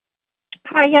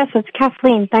 Hi, yes, it's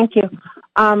Kathleen. Thank you.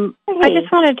 I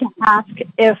just wanted to ask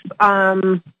if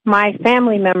my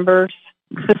family members,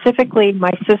 specifically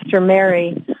my sister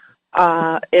Mary,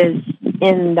 is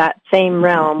in that same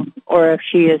realm, or if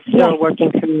she is still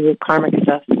working through karmic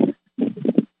stuff.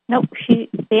 Nope. The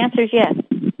answer is yes.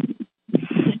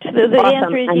 The Awesome.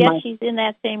 answer is yes. She's in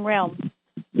that same realm.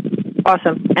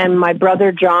 Awesome. And my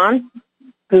brother John,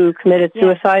 who committed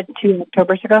suicide 2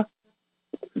 Octobers ago.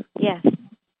 Yes.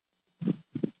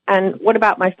 And what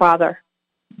about my father?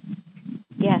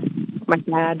 Yes. My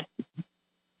dad.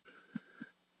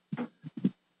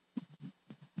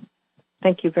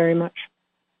 Thank you very much.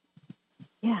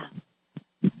 Yeah.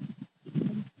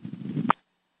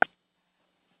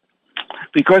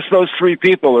 Because those three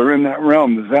people are in that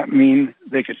realm, does that mean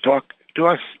they could talk to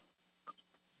us?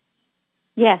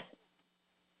 Yes.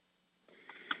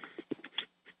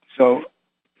 So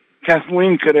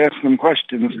Kathleen could ask them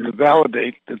questions to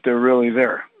validate that they're really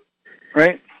there,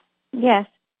 right? Yes.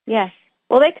 Yes.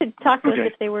 Well, they could talk to us Okay.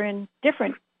 if they were in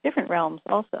different realms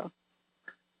also.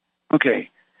 Okay.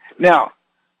 Now,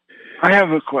 I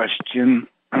have a question.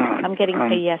 I'm getting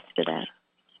a yes to that.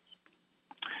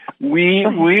 We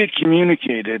had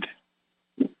communicated,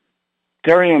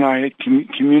 Terry and I had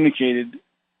communicated,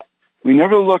 we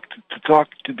never looked to talk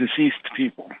to deceased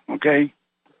people, okay?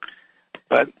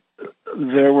 But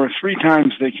there were 3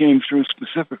 times they came through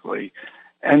specifically,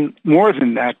 and more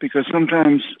than that, because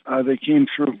sometimes they came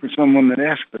through for someone that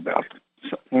asked about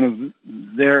one of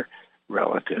their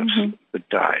relatives that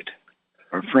died,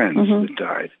 or friends that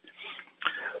died.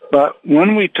 But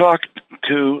when we talked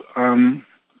to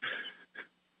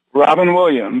Robin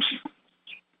Williams,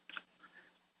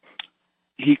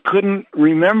 he couldn't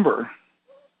remember.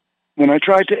 When I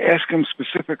tried to ask him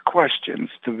specific questions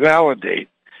to validate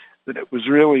that it was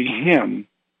really him,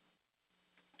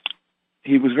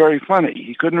 he was very funny.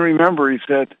 He couldn't remember. He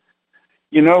said,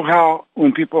 you know how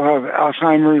when people have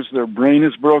Alzheimer's, their brain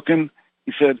is broken?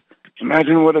 He said,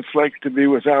 imagine what it's like to be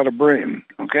without a brain.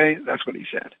 Okay? That's what he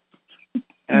said.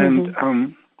 And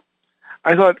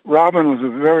I thought Robin was a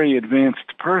very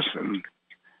advanced person.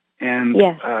 And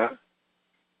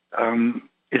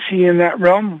is he in that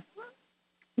realm?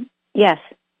 Yes.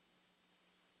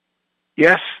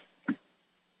 Yes?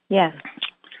 Yes.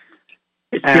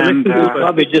 And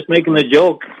probably just making a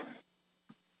joke.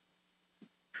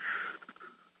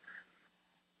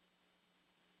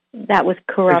 That was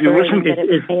corroborating.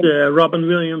 Is Robin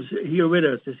Williams here with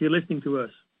us? Is he listening to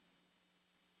us?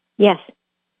 Yes.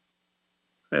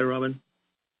 Hi, Robin.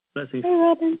 Blessings. Hey,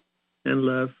 Robin. And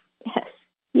love. Yes.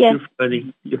 Yes.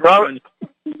 You're funny.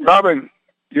 Robin,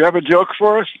 do you have a joke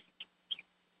for us?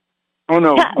 Oh,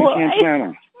 no. Yeah, well, we can't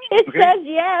channel. It says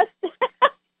yes.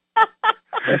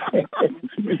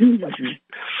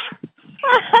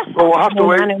 Well, we'll have to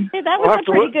wait. Hey, that was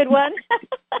a pretty good one.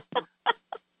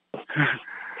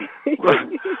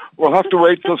 We'll have to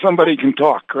wait till somebody can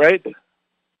talk, right?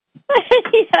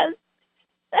 Yes.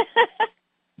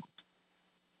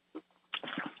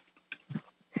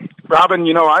 Robin,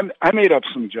 you know, I made up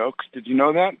some jokes. Did you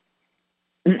know that?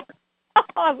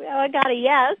 Oh, I got a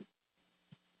yes.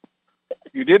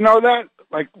 You did know that?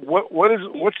 Like,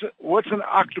 what's an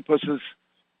octopus's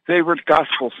favorite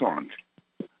gospel song?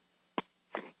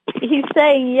 He's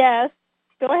saying yes.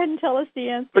 Go ahead and tell us the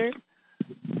answer.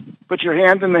 Put your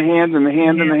hand in the hand and the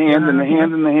hand in the hand and the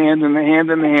hand in the hand and the hand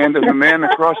in the hand of the man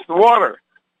across the water.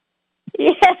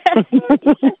 Yes.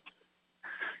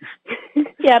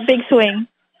 Yeah, big swing.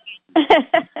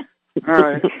 All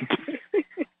right.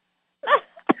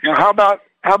 Now, how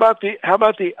about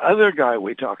the other guy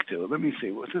we talked to? Let me see.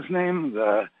 What's his name?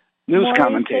 The news Morley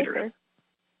commentator. Safer.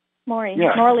 Morley.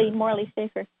 Yeah. Morley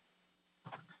Safer.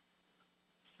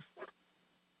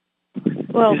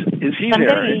 Well, is he I'm there?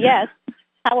 getting a yes.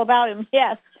 How about him?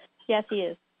 Yes. Yes, he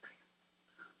is.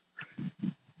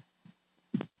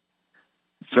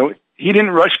 So he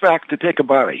didn't rush back to take a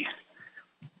body.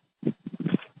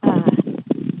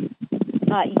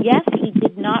 Yes, he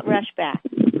did not rush back.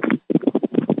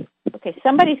 Okay,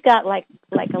 somebody's got like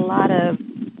a lot of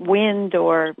wind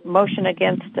or motion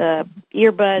against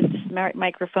earbuds,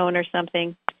 microphone or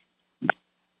something.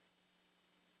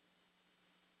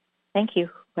 Thank you.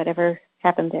 Whatever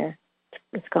happened there,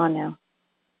 it's gone now.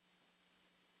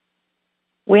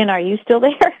 Wynn, are you still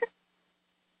there?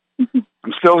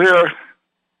 I'm still here.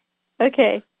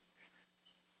 Okay.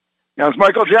 Now, is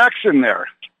Michael Jackson there?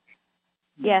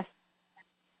 Yes.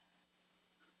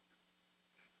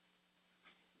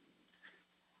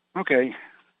 Okay.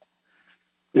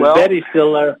 Is Well, Betty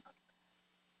still there?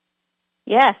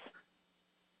 Yes.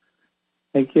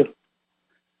 Thank you.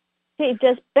 Hey,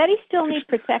 does Betty still need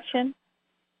protection?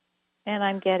 And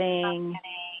I'm getting...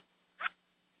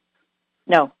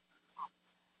 No.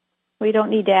 We don't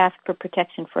need to ask for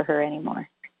protection for her anymore.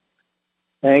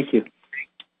 Thank you.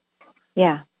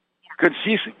 Yeah. Could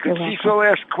Cecil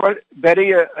ask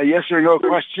Betty a yes or no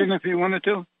question if he wanted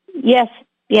to? Yes.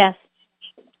 Yes.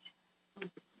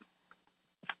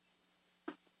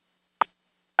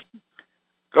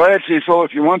 Go ahead, Cecil,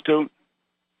 if you want to.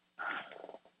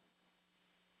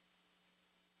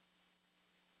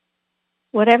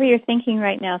 Whatever you're thinking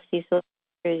right now, Cecil,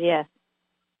 is yes.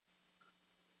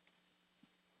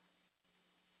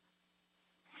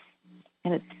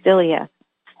 And it's still yes.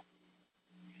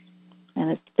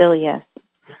 And it's still yes.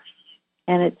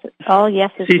 And it's all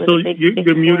yeses Cecil, with a big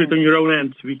you're muted swing. on your own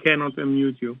end. We cannot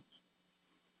unmute you.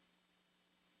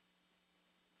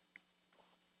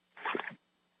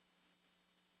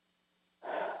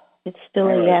 It's still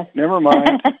a yes. Never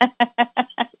mind.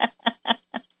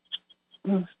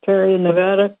 Terry in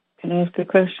Nevada. Can I ask a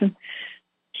question?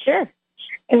 Sure.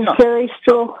 Is Terry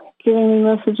still giving me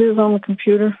messages on the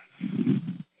computer?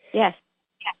 Yes.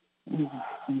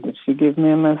 Did she give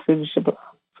me a message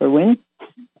for Wynn?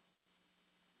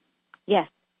 Yes.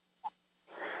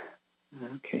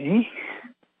 Okay.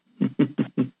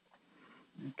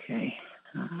 Okay.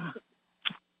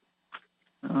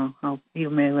 I'll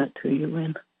email it to you,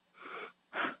 Wynn.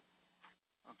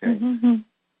 Okay. Mm-hmm.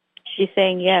 She's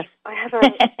saying yes. I have a...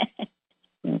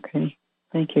 Okay.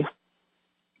 Thank you.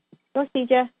 Go,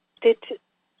 CJ. Did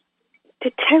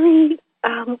Terry...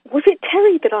 was it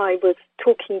Terry that I was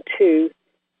talking to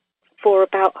for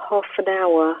about half an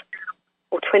hour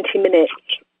or 20 minutes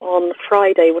on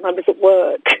Friday when I was at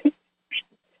work?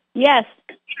 Yes.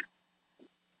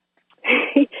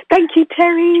 Thank you,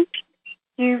 Terry.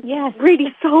 You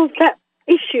really solved that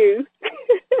issue.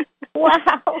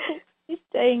 Wow. She's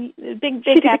saying big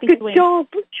she did happy a good swing. job.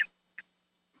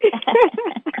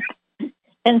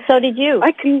 And so did you.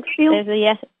 I can feel... There's a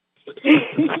yes.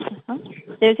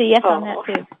 There's a yes on that,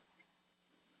 too.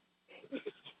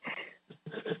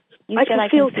 I can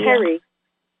feel Terry.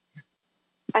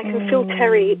 I can feel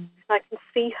Terry. I can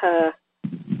see her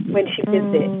when she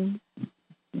visits.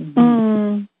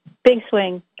 Big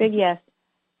swing. Big yes.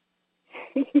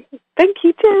 Thank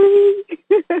you, Terry.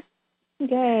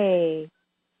 Yay.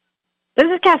 This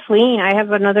is Kathleen. I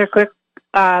have another quick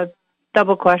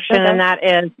double question, and that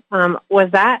is,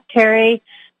 was that Terry?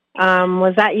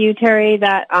 Was that you, Terry,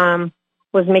 that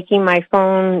was making my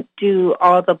phone do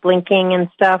all the blinking and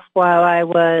stuff while I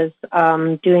was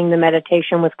doing the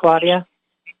meditation with Claudia?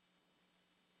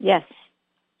 Yes.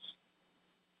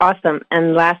 Awesome.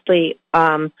 And lastly,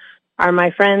 are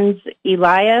my friends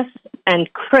Elias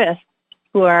and Chris,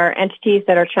 who are entities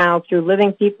that are channeled through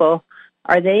living people,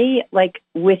 are they like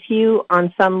with you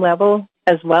on some level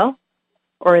as well?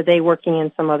 Or are they working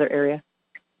in some other area?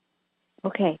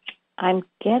 Okay. I'm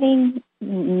getting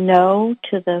no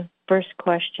to the first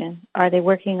question. Are they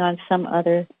working on some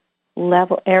other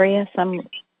level area?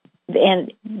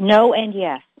 And no and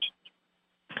yes.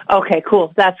 Okay,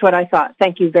 cool. That's what I thought.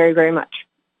 Thank you very, very much.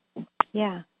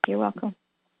 Yeah, you're welcome.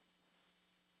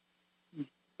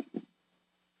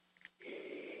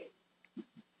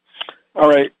 All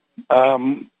right.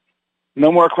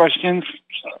 No more questions?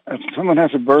 If someone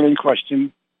has a burning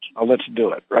question, I'll let you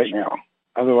do it right now.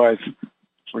 Otherwise,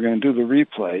 we're going to do the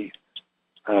replay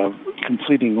of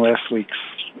completing last week's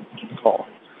call.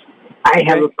 I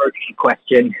have a first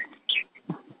question.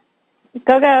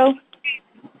 Go.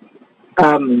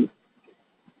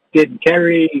 Did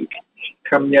Terry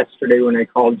come yesterday when I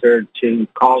called her to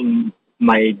calm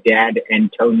my dad,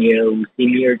 Antonio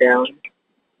Sr., down?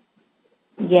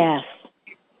 Yes.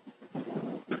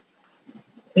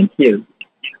 Thank you.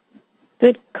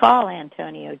 Good call,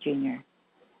 Antonio Jr.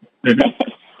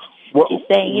 What, She's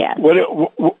saying yes.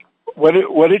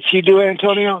 What did she do,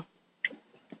 Antonio?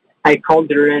 I called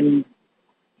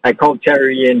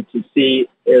Terry in to see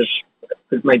if,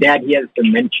 because my dad, he has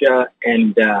dementia,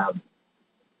 and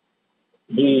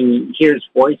he hears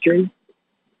voices,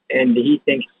 and he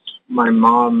thinks my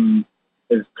mom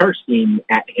is cursing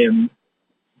at him,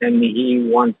 and he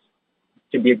wants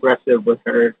to be aggressive with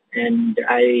her, and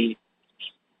I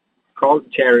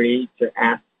called Terry to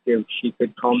ask if she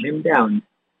could calm him down.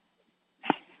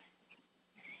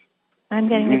 I'm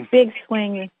getting this big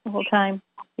swing the whole time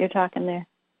you're talking there.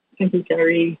 Thank you,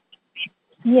 Terry.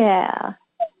 Yeah.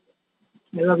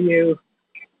 I love you.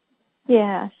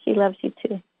 Yeah, she loves you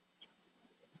too.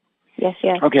 Yes.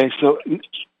 Okay, so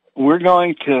we're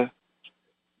going to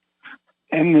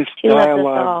end this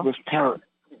dialogue with Terry.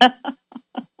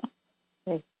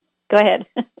 Okay. Go ahead.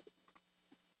 Thank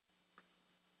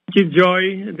you,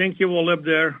 Joy. Thank you all up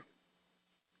there.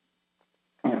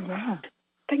 Yeah.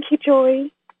 Thank you,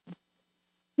 Joy.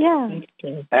 Yeah.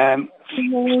 And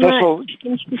special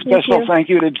thank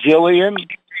you to Jillian.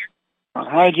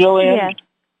 Hi, Jillian. Yes.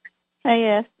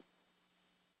 Yes.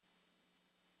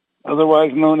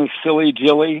 Otherwise known as Silly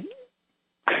Jilly.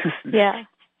 Yeah.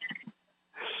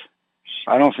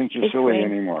 I don't think you're It's silly great.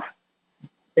 anymore.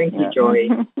 Thank you, Joy.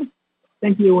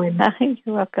 Thank you, Wynn.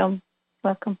 You're welcome.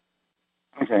 Welcome.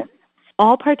 Okay.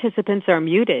 All participants are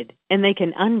muted, and they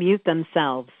can unmute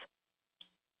themselves.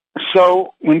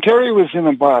 So when Terry was in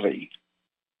a body,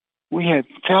 we had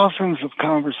thousands of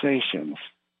conversations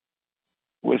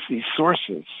with these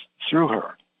sources through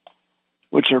her,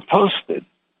 which are posted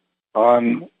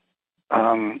on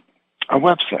a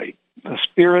website,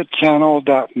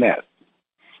 thespiritchannel.net.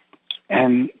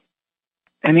 And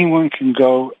anyone can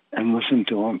go and listen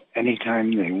to them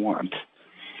anytime they want.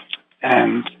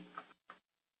 And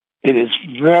it is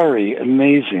very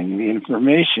amazing, the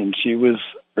information she was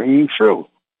bringing through.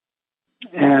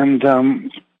 And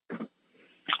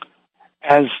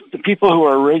as the people who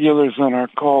are regulars on our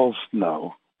calls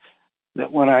know,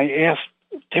 that when I asked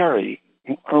Terry,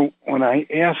 or when I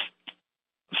asked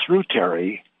through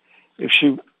Terry if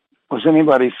she was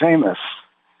anybody famous,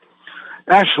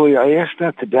 actually I asked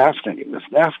that to Daphne. It was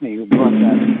Daphne who brought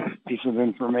that piece of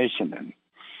information in.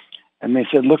 And they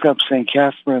said, look up St.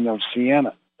 Catherine of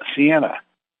Siena,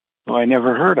 who I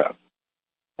never heard of.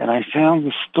 And I found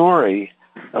the story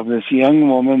of this young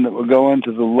woman that would go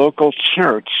into the local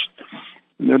church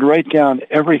and would write down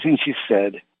everything she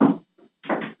said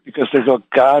because they thought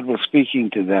God was speaking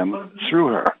to them through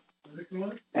her.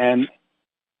 And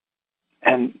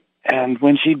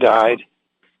when she died,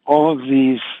 all of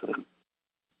these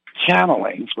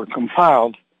channelings were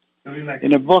compiled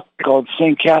in a book called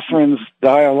St. Catherine's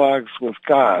Dialogues with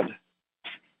God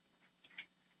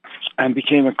and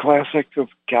became a classic of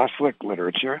Catholic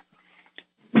literature.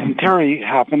 And Terry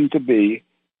happened to be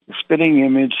the spitting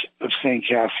image of St.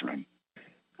 Catherine.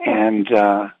 And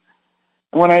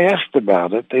when I asked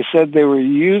about it, they said they were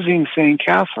using St.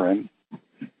 Catherine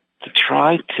to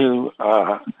try to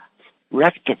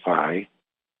rectify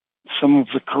some of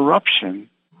the corruption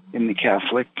in the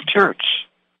Catholic Church.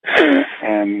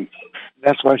 And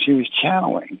that's why she was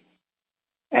channeling.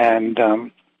 And,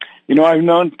 I've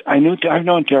known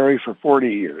Terry for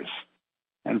 40 years.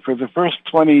 And for the first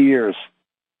 20 years,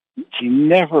 she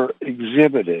never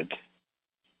exhibited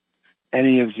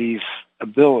any of these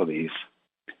abilities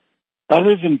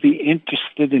other than be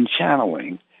interested in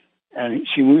channeling. And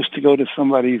she used to go to some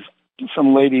lady's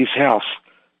house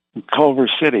in Culver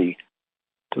City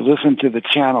to listen to her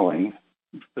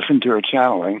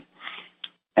channeling.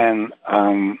 And,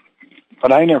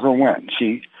 but I never went.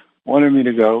 She wanted me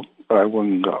to go, but I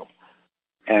wouldn't go.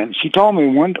 And she told me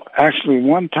one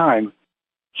time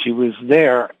she was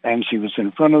there and she was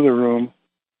in front of the room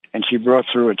and she brought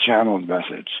through a channeled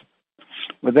message.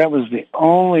 But that was the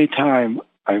only time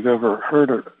I've ever heard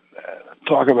her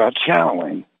talk about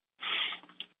channeling.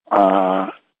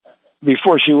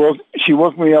 Before she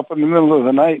woke me up in the middle of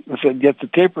the night and said, get the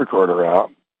tape recorder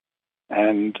out.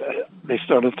 And they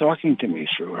started talking to me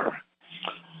through her.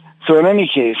 So in any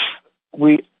case,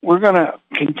 we're going to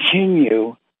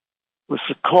continue with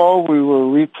the call we were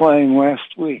replaying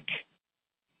last week.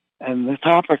 and the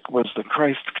topic was the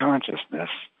Christ consciousness.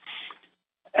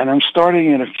 And I'm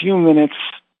starting in a few minutes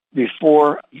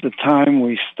before the time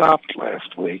we stopped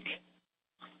last week.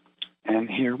 And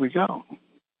here we go.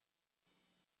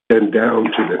 And down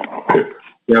to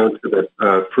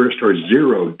the first or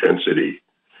zero density,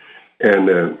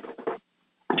 and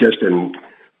just in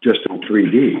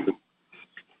 3D.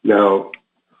 Now,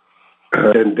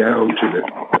 and down to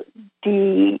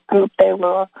the group they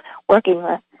were working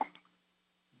with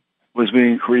was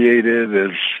being created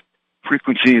as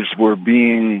frequencies were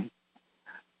being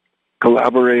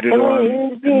collaborated on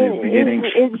in the beginning.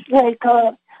 It's like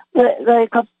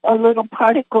a little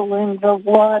particle in the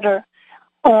water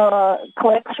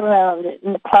collects around it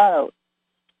in the cloud.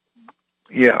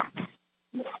 Yeah.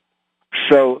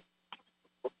 So,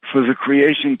 for the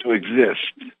creation to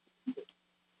exist,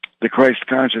 the Christ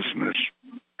consciousness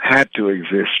had to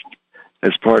exist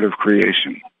as part of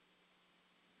creation.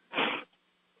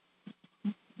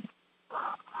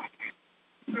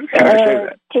 Can I say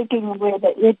that? Taking away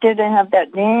that it didn't have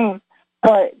that name,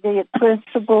 but the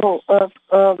principle of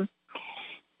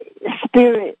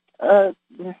spirit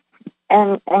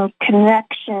and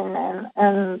connection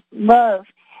and love,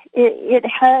 it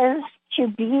has to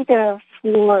be there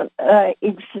for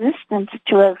existence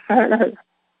to occur.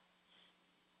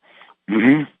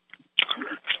 Mm-hmm.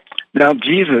 Now,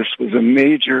 Jesus was a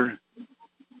major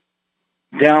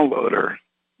downloader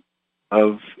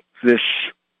of this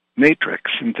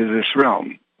matrix into this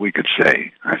realm, we could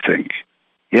say, I think.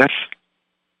 Yes?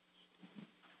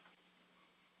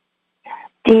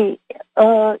 You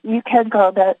can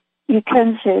call that, you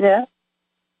can say that.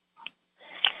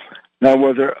 Now,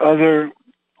 were there other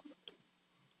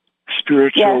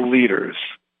spiritual leaders?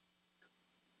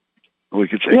 We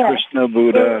could say Krishna,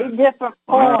 Buddha, in different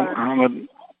forms. Muhammad.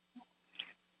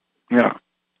 Yeah.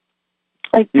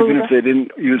 Like even Buddha. if they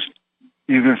didn't use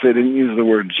the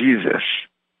word Jesus.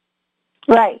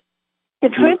 Right. The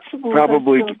principles are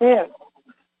still there.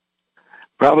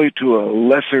 Probably to a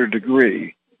lesser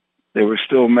degree, they were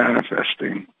still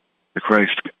manifesting the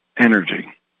Christ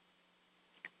energy.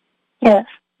 Yes.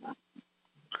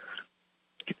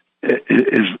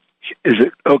 Is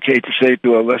it okay to say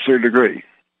to a lesser degree?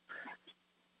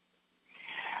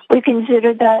 We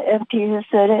consider that if Jesus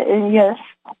said it, and yes,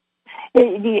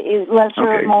 lesser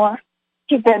or more,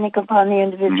 depending upon the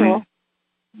individual.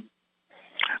 Mm-hmm.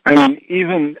 I mean,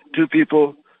 even two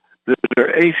people that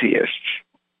are atheists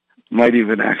might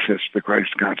even access the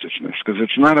Christ consciousness, because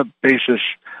it's not a basis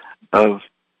of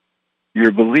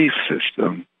your belief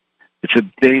system. It's a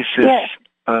basis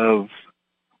of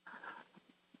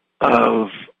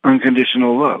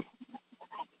unconditional love.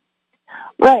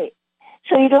 Right.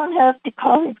 So you don't have to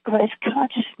call it Christ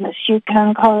consciousness. You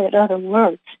can call it other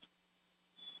words.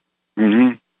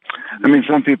 Mm-hmm. I mean,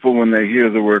 some people, when they hear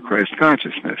the word Christ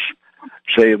consciousness,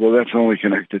 say, well, that's only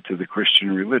connected to the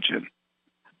Christian religion.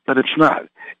 But it's not.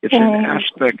 It's an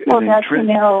aspect. Well, that's a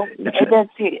narrow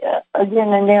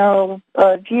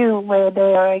view where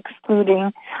they are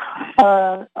excluding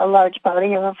a large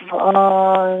body of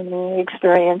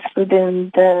experience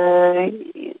within the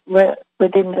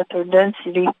third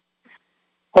density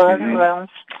or other realms.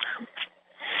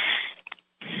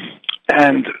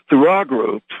 And the Ra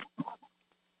group,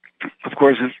 of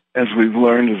course, as we've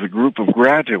learned, is a group of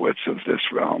graduates of this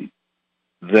realm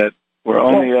that were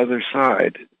on the other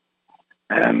side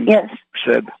and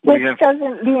said, which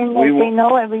doesn't mean that they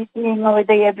know everything or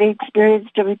they have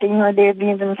experienced everything or they have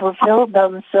even fulfilled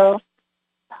them. So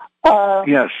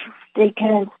they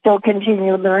can still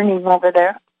continue learning over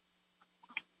there.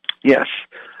 Yes,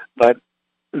 but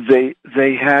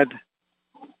they had,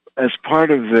 as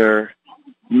part of their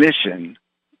mission,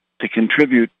 to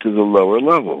contribute to the lower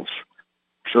levels.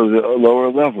 So the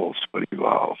lower levels would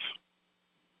evolve.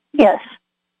 Yes.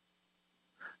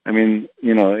 I mean,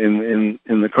 you know, in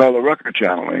the Carla Rucker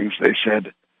channelings, they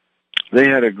said they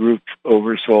had a group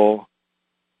oversoul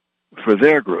for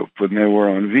their group when they were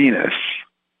on Venus.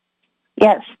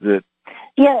 Yes. That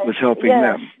was helping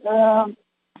them.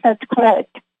 That's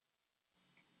correct.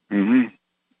 Mm-hmm.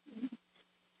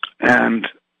 And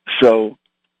so,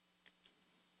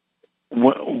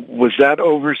 was that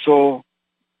oversoul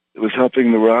that was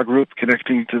helping the Ra group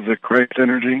connecting to the Christ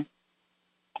energy?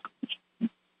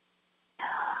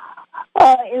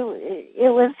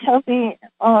 It was helping.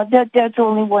 That's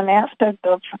only one aspect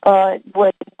of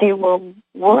what they were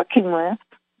working with.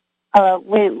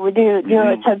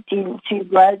 They're attempting to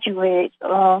graduate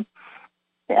to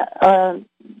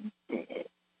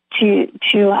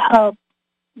help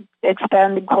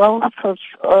expand the growth of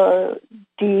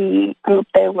the group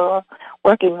they were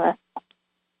working with.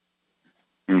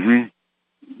 Mm-hmm.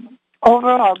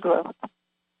 overall group.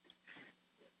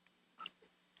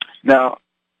 Now,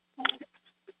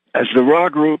 as the raw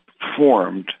group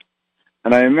formed,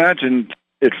 and I imagined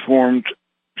it formed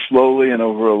slowly and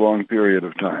over a long period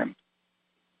of time.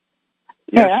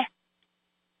 Yes.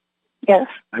 Yes.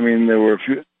 I mean, there were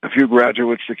a few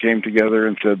graduates that came together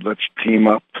and said, let's team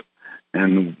up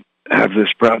and have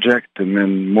this project, and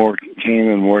then more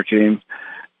came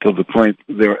till the point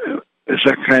there. Is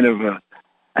that kind of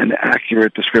an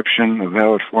accurate description of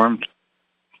how it formed?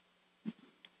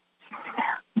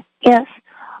 Yes.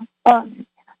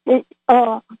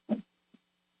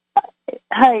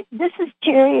 Hi, this is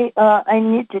Jerry. I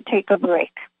need to take a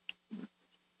break.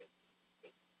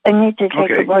 I need to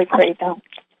take a break right now.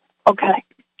 Okay.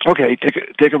 Okay,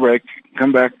 take a break.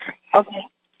 Come back. Okay.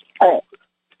 All right.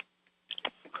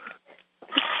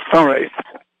 All right.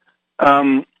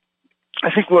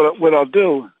 I think what I'll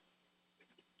do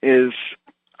is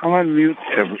I'll unmute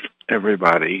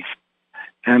everybody,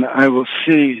 and I will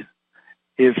see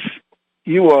if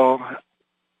you all,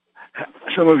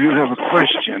 some of you have a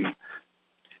question,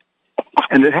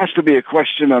 and it has to be a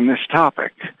question on this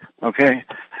topic, okay,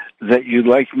 that you'd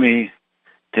like me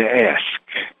to ask,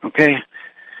 okay?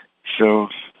 So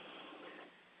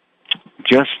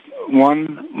just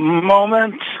one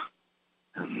moment.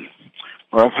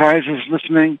 Or if Heise is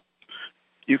listening,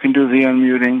 you can do the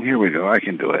unmuting. Here we go. I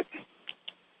can do it.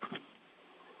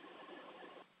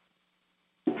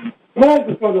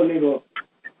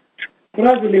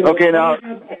 Okay, now,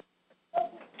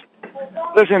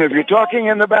 listen, if you're talking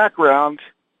in the background,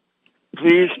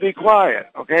 please be quiet,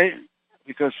 okay?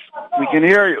 Because we can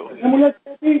hear you.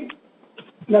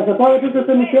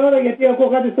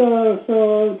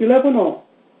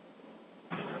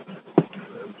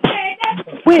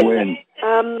 When? I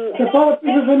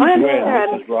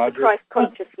understand Christ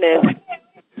consciousness.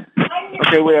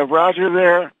 Okay, we have Roger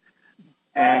there.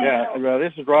 And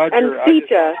this is Roger. And I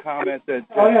just want to comment that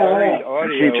the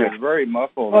audio is very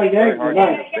muffled. It's very hard to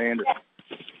understand it.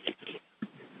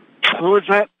 Who is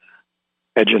that?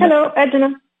 Edna. Hello,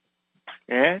 Edna.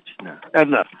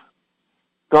 Edna.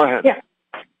 Go ahead. Yeah.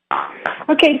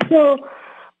 Okay, so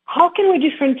how can we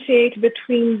differentiate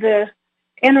between the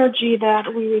energy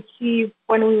that we receive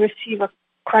when we receive a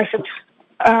Christ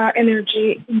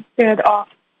energy instead of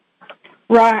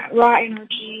Ra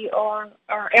energy or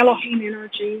Elohim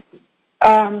energy?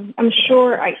 I'm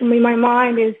sure in my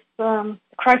mind is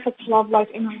Christ's love light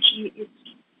energy is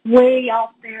way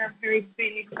out there, very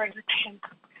big, very intense.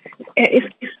 Is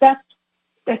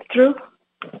that's true?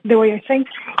 The way I think?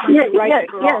 Yes.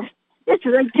 It's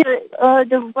like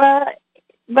the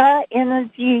Ra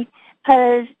energy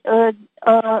has a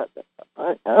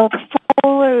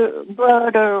fuller,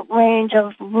 broader range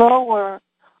of lower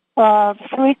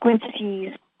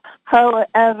frequencies.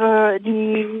 However,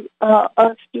 the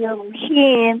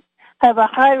Elohim have a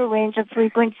higher range of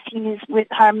frequencies with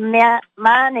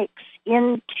harmonics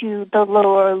into the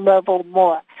lower level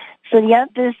more. So the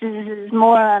emphasis is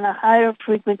more on a higher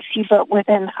frequency, but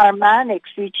within harmonics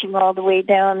reaching all the way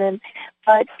down.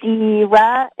 But the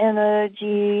Ra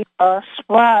energy,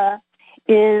 Swa,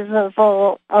 is of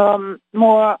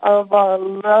more of a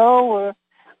lower,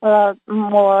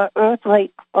 more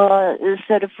Earth-like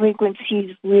set of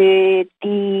frequencies with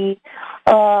the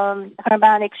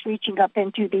harmonics reaching up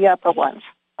into the upper ones.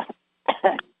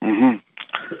 Mm-hmm.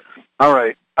 All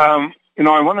right. I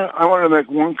want to make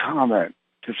one comment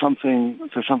to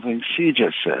something she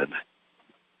just said.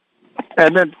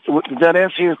 And then, did that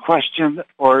answer your question,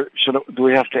 or do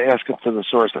we have to ask it to the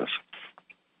sources?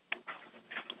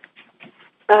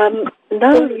 No,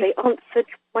 they answered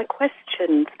my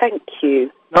questions. Thank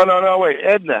you. No, wait,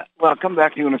 Edna. Well, I'll come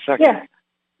back to you in a second.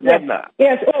 Yeah. Edna.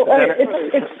 Yes.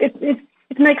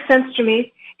 It makes sense to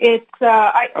me. It's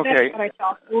okay. That's what I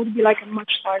thought. It would be like a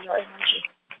much larger energy.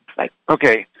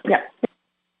 Okay. Yeah.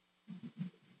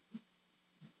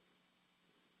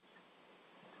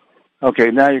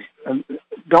 Okay. Now,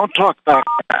 don't talk back,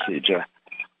 CJ.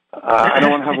 I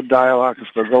don't want to have a dialogue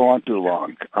because it'll go on too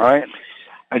long. All right.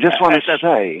 I just want to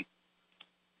say.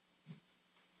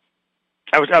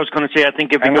 I was going to say, I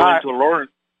think if we go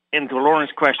into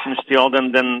Lauren's question still,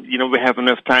 then we have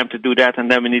enough time to do that, and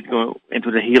then we need to go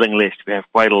into the healing list. We have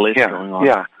quite a list going on.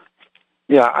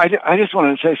 Yeah. I just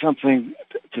wanted to say something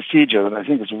to CJ that I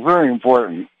think is very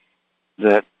important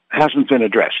that hasn't been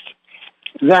addressed.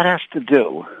 That has to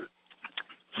do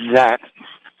that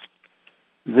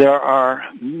there are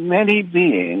many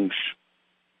beings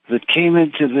that came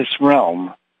into this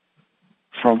realm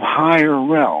from higher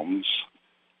realms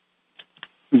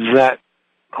that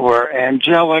were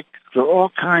angelic. There are all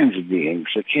kinds of beings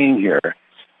that came here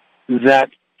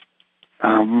that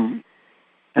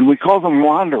And we call them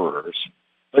wanderers,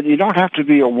 but you don't have to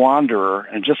be a wanderer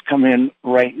and just come in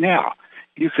right now.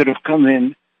 You could have come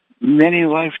in many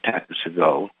lifetimes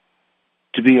ago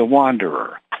to be a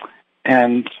wanderer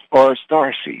or a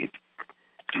starseed.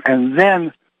 And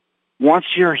then once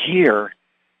you're here,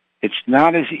 it's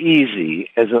not as easy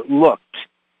as it looked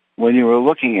when you were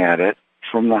looking at it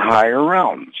from the higher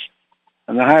realms.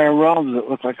 And the higher realms, it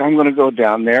looked like I'm going to go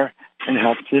down there and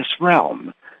help this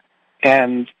realm.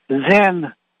 And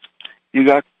then you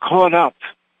got caught up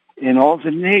in all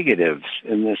the negatives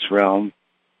in this realm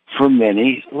for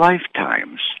many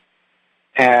lifetimes.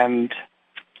 And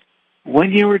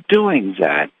when you were doing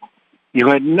that, you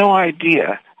had no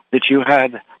idea that you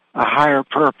had a higher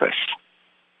purpose.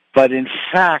 But in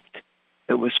fact,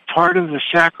 it was part of the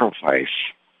sacrifice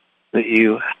that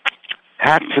you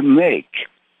had to make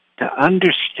to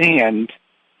understand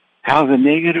how the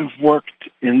negative worked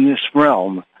in this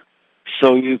realm,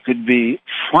 so you could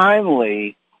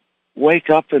finally wake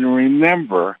up and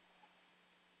remember,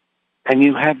 and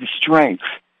you had the strength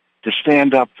to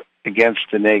stand up against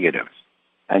the negative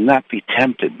and not be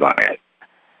tempted by it.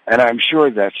 And I'm sure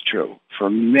that's true for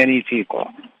many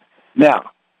people.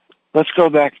 Now, let's go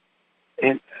back.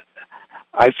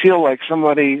 I feel like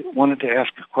somebody wanted to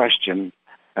ask a question,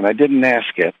 and I didn't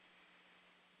ask it.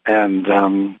 And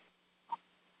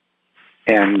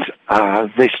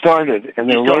they started, and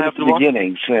they're right at the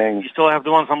beginning saying... You still have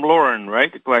the one from Lauren,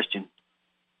 right? The question.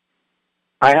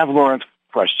 I have Lauren's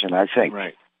question, I think.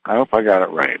 Right. I hope I got it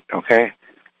right, okay?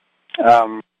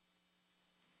 I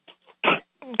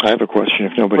have a question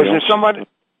if nobody else... Was there somebody...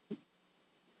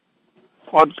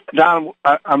 Well, Don,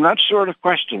 I'm not short of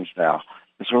questions now,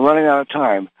 because we're running out of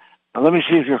time. Now, let me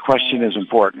see if your question is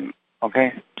important,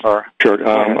 okay? Sure.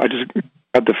 I just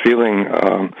had the feeling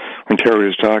when Terry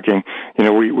was talking,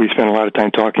 we spent a lot of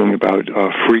time talking about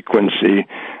frequency,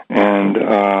 and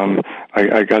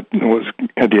I had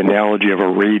the analogy of a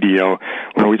radio.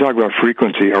 When we talk about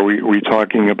frequency, are we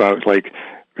talking about, like,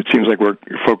 it seems like we're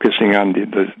focusing on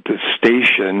the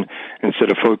station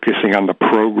instead of focusing on the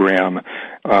program.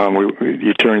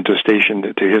 You turn to the station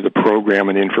to hear the program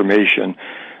and the information.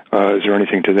 Is there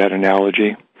anything to that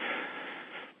analogy?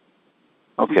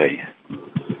 Okay.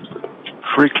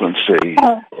 Frequency.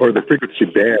 Or the frequency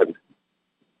band.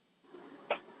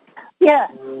 Yeah.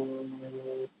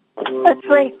 That's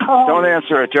right. Don't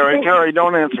answer it, Terry. Terry,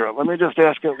 don't answer it. Let me just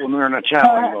ask it when we're in a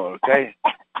channeling mode, okay?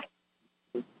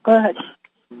 Go ahead.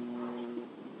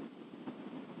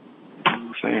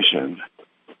 Sensation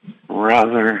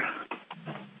rather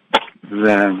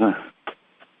than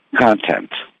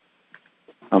content.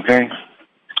 Okay?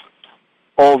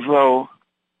 Although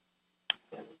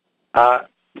I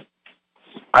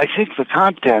think the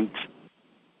content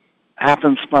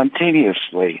happens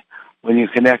spontaneously when you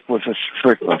connect with this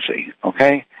frequency,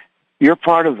 okay? You're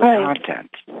part of the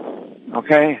content,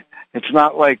 okay? It's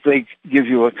not like they give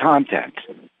you a content.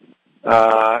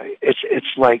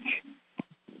 It's like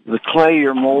the clay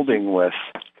you're molding with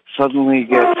suddenly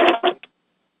gets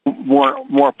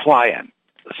more pliant,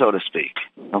 so to speak.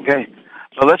 Okay,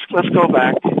 so let's go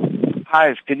back.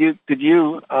 Hi, could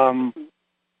you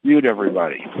mute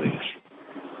everybody, please?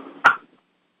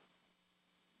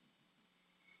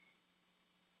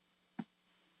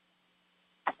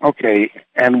 Okay,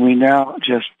 and we now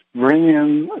just bring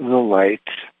in the light,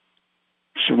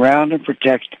 surround and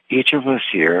protect each of us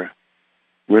here,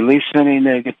 release any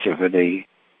negativity.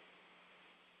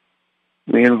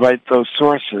 We invite those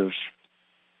sources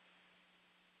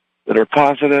that are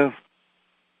positive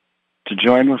to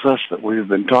join with us that we've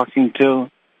been talking to,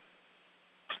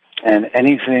 and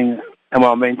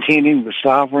while maintaining the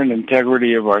sovereign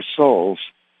integrity of our souls,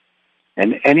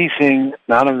 and anything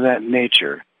not of that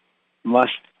nature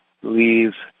must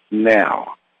leave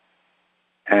now.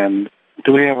 And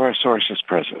do we have our sources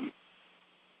present?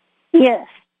 Yes,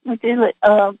 we do.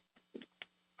 I'd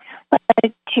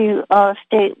like to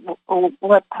state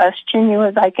what question you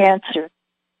would like answered.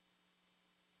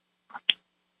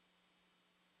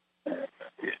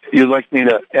 You'd like me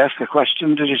to ask a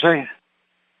question, did you say?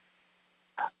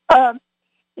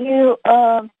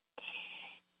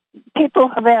 People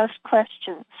have asked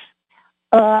questions.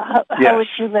 How would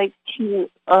you like to,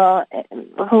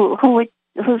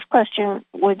 whose question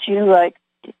would you like,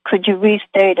 could you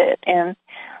restate it? And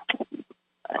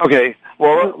okay,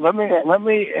 well, let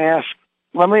me ask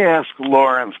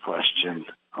Lauren's question,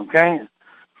 okay?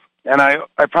 And I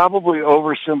probably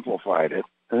oversimplified it,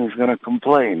 and he's going to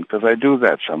complain, because I do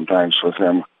that sometimes with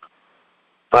him.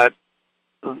 But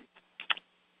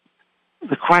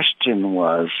the question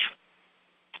was,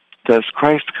 does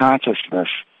Christ consciousness,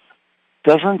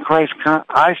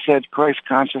 I said Christ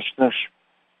consciousness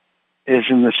is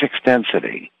in the sixth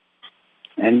density.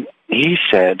 And he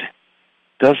said,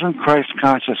 doesn't Christ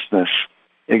consciousness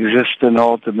exist in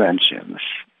all dimensions?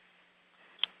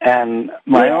 And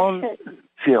my own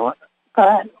feeling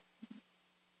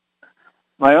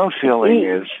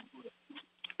is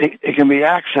it can be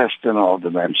accessed in all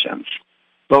dimensions.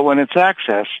 But when it's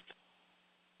accessed,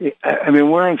 I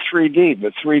mean, we're in 3D,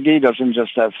 but 3D doesn't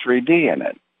just have 3D in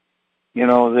it. You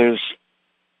know,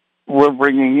 we're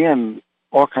bringing in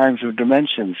all kinds of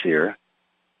dimensions here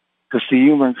because the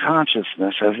human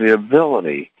consciousness has the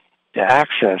ability to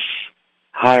access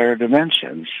higher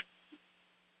dimensions.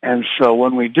 And so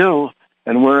when we do,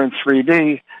 and we're in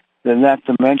 3D, then that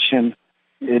dimension,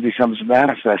 it becomes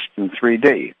manifest in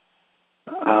 3D.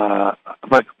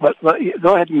 But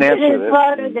go ahead and answer this. It is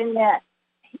broader than that.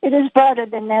 It is broader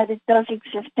than that. It does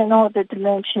exist in all the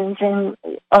dimensions, and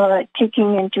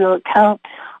taking into account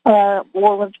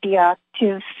all of the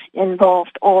octaves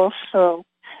involved also.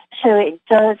 So it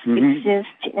does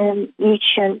exist in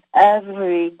each and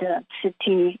every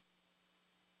density.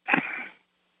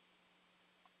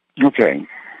 Okay.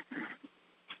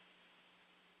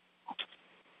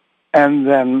 And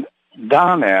then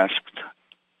Don asked,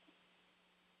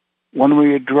 when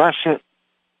we address it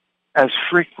as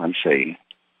frequency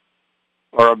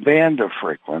or a band of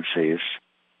frequencies,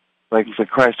 like the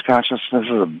Christ consciousness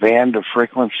is a band of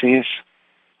frequencies,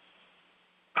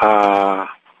 are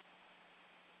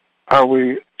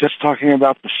we just talking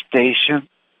about the station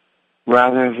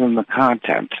rather than the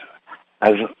content?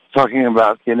 As talking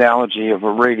about the analogy of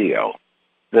a radio,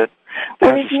 that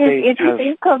if you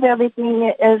think of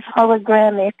everything as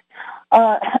hologramic,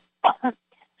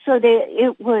 so that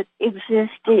it would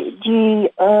exist, the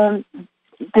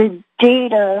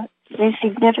data, the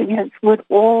significance would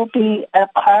all be a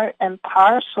part and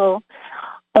parcel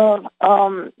of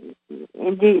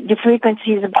the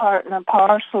frequency is a part and a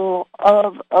parcel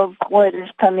of what is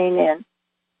coming in.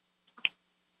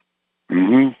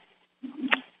 Mm-hmm.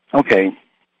 Okay.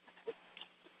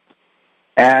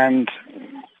 And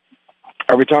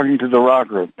are we talking to the raw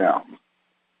group now?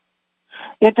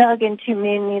 You're talking to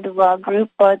mainly the raw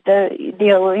group, but the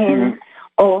Elohim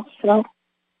also.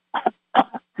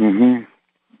 Mm-hmm.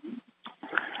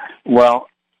 Well,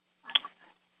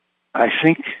 I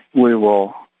think we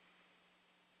will.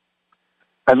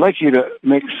 I'd like you to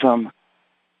make some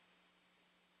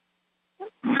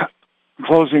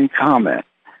closing comment.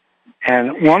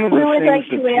 And one of the we would things like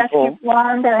to that ask if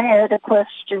Wanda had a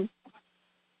question.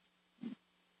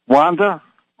 Wanda?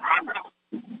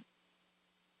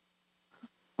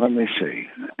 Let me see.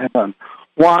 Hang on.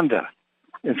 Wanda,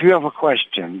 if you have a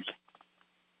question,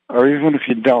 or even if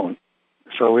you don't,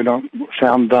 so we don't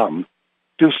sound dumb,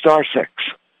 do *6.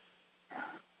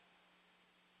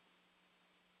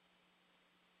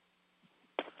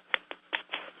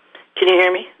 Can you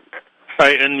hear me?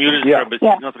 I unmuted her, but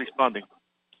she's not responding.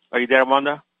 Are you there,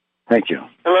 Wanda? Thank you.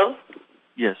 Hello?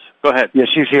 Yes. Go ahead. Yes,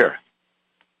 she's here.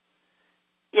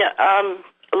 Yeah,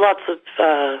 lots of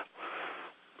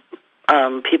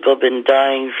people have been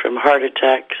dying from heart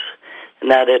attacks,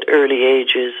 and that at early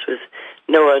ages with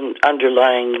no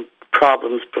underlying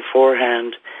problems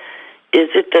beforehand. Is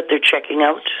it that they're checking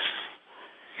out?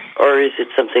 Or is it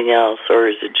something else? Or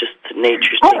is it just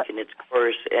nature's taking its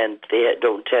course and they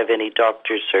don't have any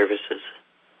doctor's services?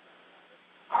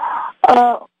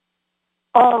 All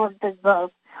of the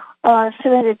above. So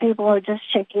many people are just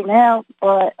checking out,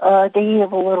 but they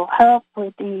have a little help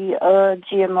with the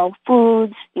GMO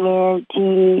foods and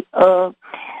the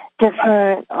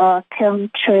different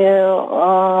chemtrail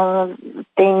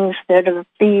things that are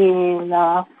being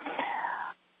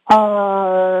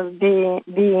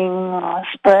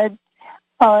spread.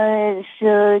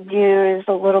 So there is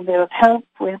a little bit of help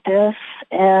with this,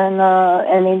 and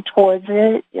then towards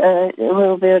it, a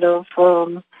little bit of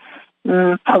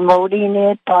promoting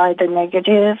it by the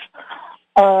negative,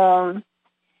 and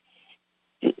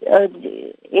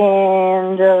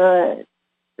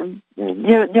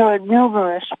there are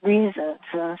numerous reasons.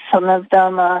 Some of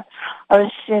them are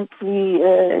simply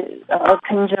a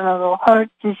congenital heart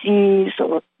disease,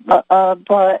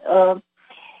 but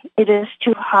it is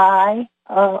too high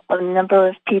a number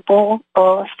of people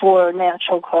for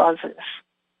natural causes.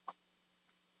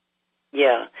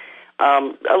 Yeah.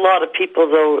 A lot of people,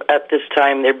 though, at this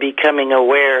time, they're becoming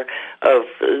aware of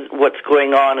what's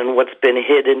going on and what's been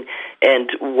hidden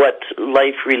and what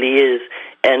life really is,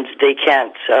 and they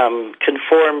can't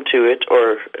conform to it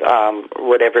or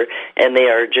whatever, and they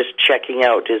are just checking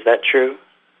out. Is that true?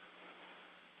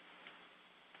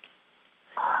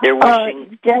 They're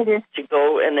wishing to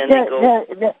go, and then they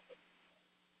go.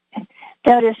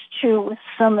 That is true with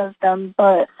some of them,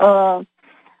 but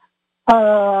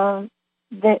There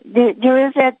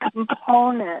is a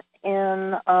component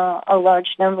in a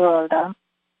large number of them.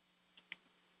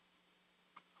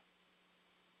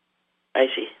 I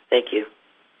see. Thank you.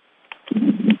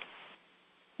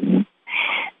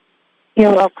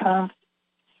 You're welcome.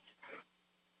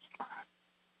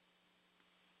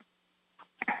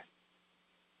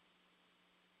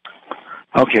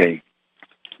 Okay.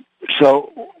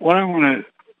 So what I want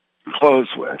to close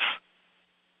with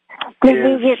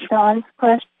Did we get Don's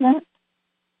question?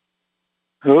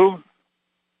 Who?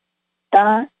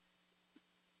 Don?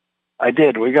 I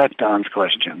did. We got Don's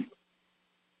question.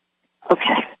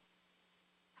 Okay.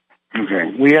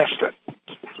 Okay. We asked it.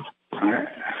 I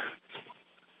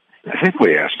think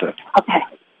we asked it. Okay.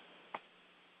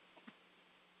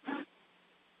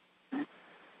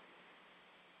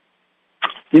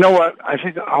 You know what? I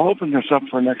think I'll open this up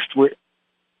for next week.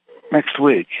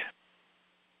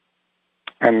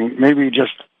 And maybe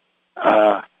just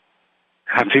have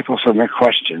people submit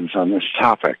questions on this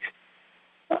topic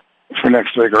for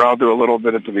next week, or I'll do a little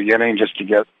bit at the beginning just to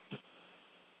get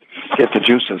the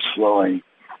juices flowing.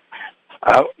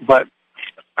 But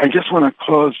I just want to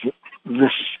close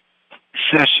this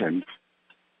session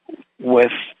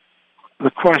with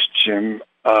the question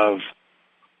of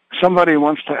somebody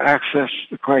wants to access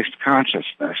the Christ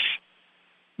consciousness.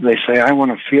 They say, I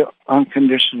want to feel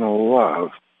unconditional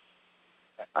love.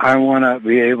 I want to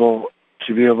be able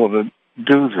to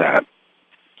do that.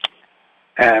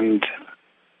 And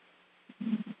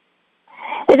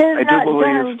it is not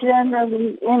done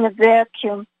generally in a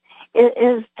vacuum. It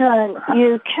is done.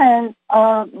 You can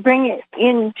bring it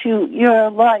into your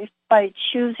life by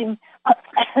choosing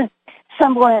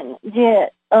someone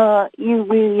that you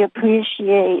really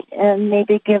appreciate and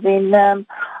maybe giving them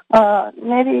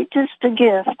maybe just a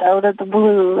gift out of the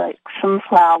blue, like some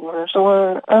flowers,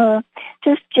 or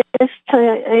just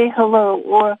a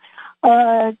hello,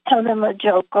 or tell them a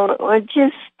joke, or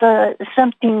just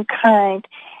something kind.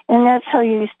 And that's how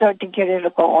you start to get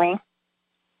it going.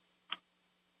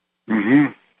 Mm-hmm.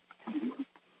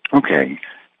 Okay.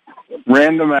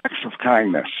 Random acts of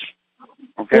kindness.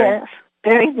 Okay? Yes.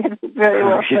 Very good. Very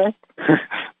well said.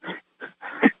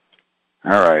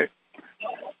 All right.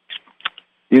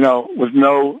 With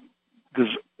no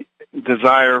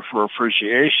desire for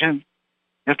appreciation, you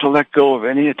have to let go of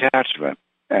any attachment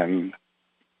and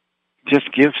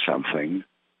just give something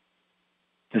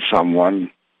to someone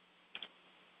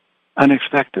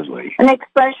unexpectedly. An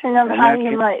expression of how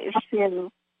you might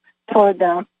feel toward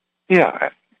them. Yeah,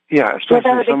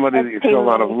 especially somebody that you feel a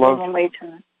lot of love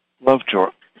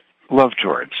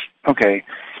towards. Okay.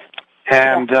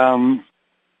 And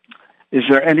is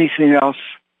there anything else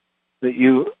that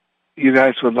you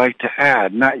guys would like to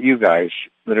add? Not you guys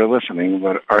that are listening,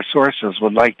 but our sources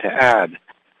would like to add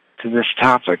to this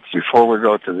topic before we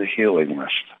go to the healing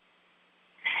list.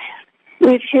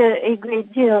 We feel a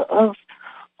great deal of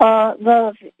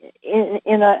love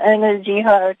in our energy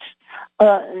hearts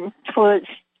towards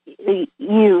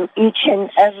you, each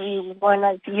and every one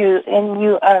of you, and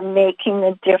you are making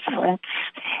a difference,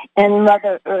 and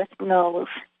Mother Earth knows.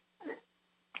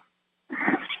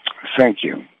 Thank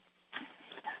you.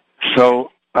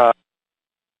 So,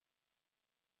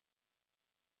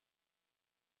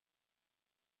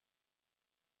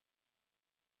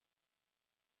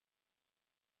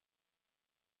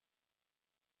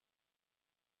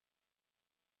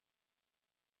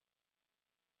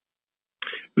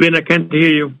 Vin, I can't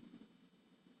hear you.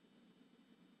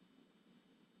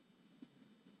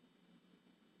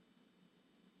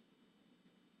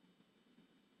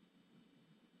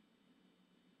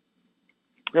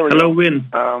 Hello, Win.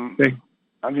 Okay.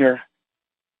 I'm here.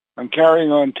 I'm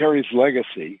carrying on Terry's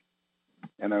legacy,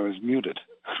 and I was muted.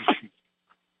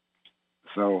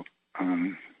 So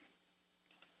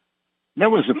that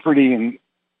was a pretty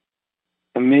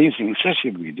amazing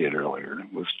session we did earlier.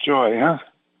 It was joy, huh?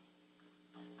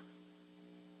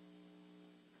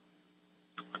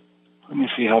 Let me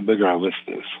see how big our list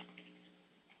is.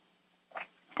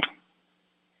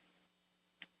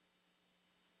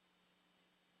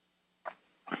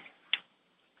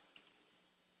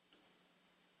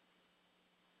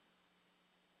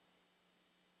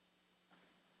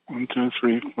 One, two,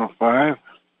 three, four, five.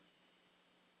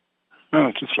 No,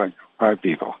 it's just like 5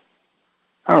 people.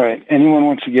 All right. Anyone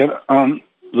wants to get on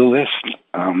the list,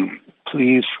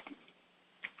 please,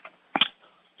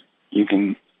 you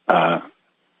can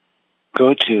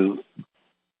go to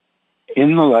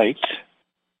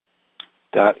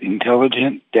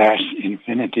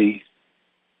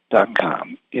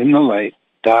inthelight.intelligent-infinity.com.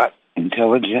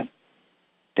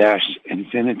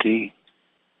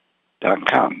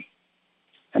 inthelight.intelligent-infinity.com.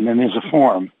 And then there's a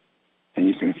form and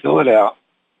you can fill it out,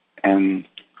 and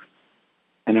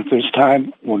if there's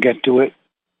time, we'll get to it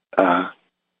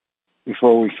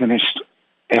after we finish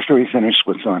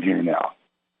what's on here now.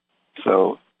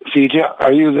 So, CJ,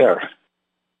 are you there?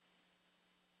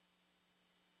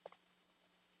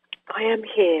 I am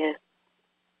here.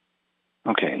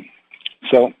 Okay.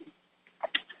 So,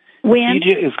 Win?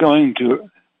 CJ is going to...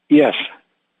 Yes.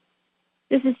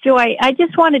 This is Joy. I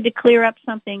just wanted to clear up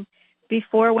something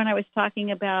before when I was talking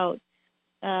about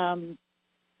the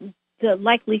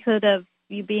likelihood of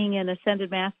you being an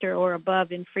ascended master or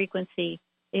above in frequency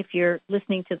if you're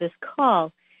listening to this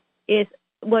call. It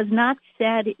was not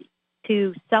said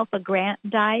to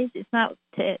self-aggrandize. It's not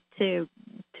to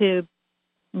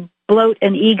bloat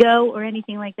an ego or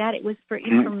anything like that. It was for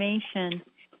information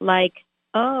like,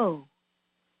 oh,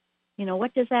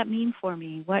 what does that mean for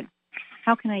me?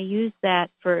 How can I use that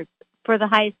for the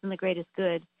highest and the greatest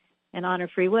good and honor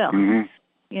free will? Mm-hmm.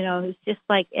 It's just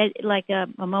like a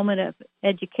moment of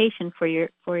education for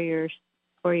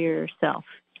yourself.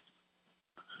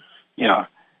 Yeah.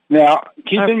 Now,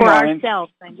 keep in mind that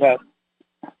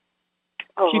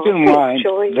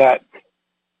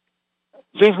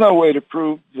there's no way to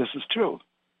prove this is true.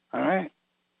 All right.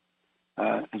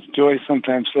 As Joy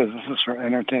sometimes says, this is for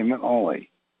entertainment only.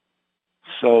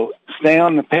 So stay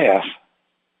on the path.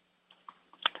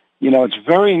 It's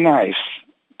very nice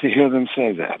to hear them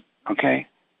say that, okay?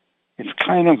 It's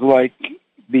kind of like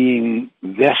being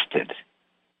vested.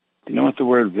 Do you know what the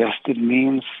word vested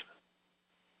means?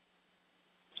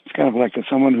 It's kind of like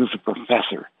someone who's a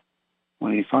professor.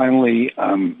 When he finally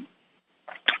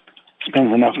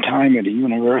spends enough time at a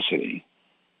university,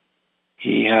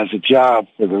 he has a job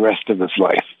for the rest of his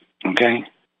life, okay?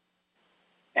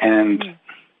 And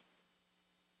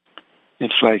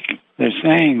it's like they're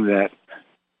saying that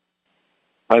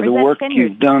by the work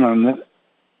you've done on the...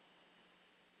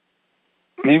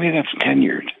 Maybe that's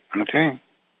tenured, okay?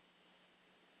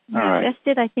 All right.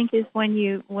 Vested, I think, is when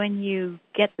you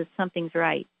get that something's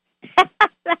right.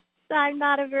 I'm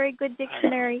not a very good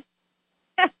dictionary.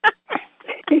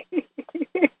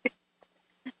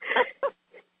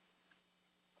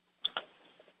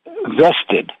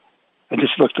 Vested. I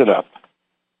just looked it up.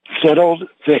 Settled,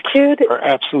 fixed, or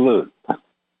absolute.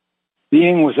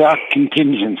 Being without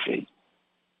contingency.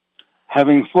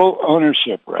 Having full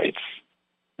ownership rights,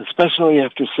 especially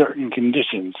after certain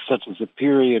conditions, such as a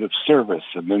period of service,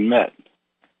 have been met.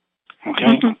 Okay?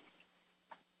 Mm-hmm.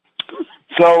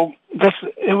 So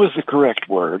it was the correct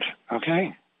word,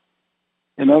 okay?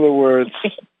 In other words,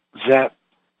 that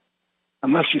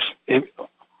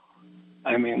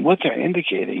what they're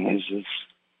indicating is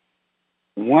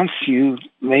once you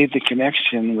made the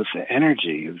connection with the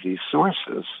energy of these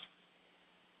sources,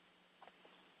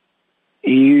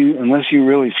 unless you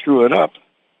really screw it up,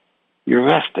 you're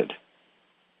vested.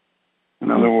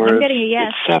 In other words,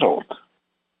 it's settled.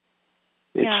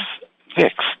 It's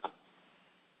fixed.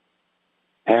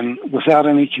 And without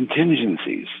any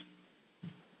contingencies.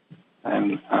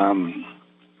 And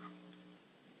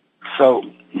so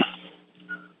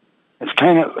it's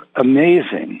kind of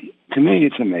amazing. To me,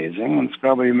 it's amazing, and it's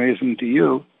probably amazing to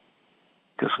you,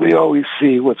 because we always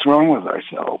see what's wrong with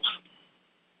ourselves.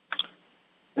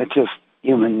 It's just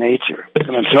human nature.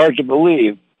 And it's hard to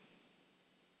believe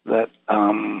that,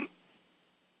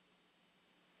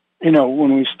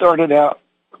 when we started out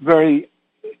in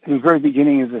the very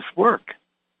beginning of this work,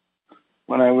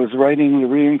 when I was writing The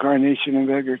Reincarnation of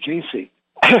Edgar Cayce,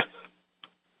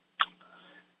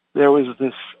 there was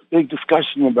this big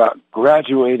discussion about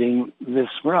graduating this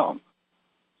realm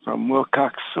from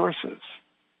Wilcox sources.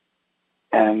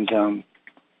 And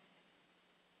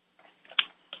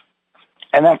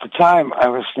at the time, I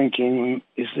was thinking,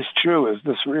 is this true? Is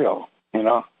this real?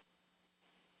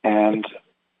 And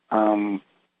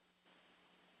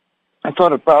I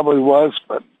thought it probably was,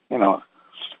 but,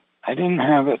 I didn't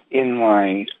have it in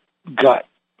my gut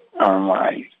or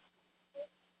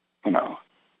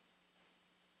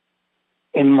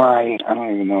I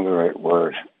don't even know the right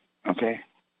word, okay?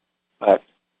 But,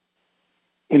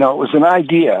 it was an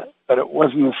idea, but it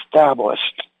wasn't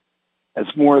established as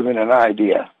more than an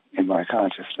idea in my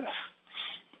consciousness.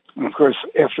 And of course,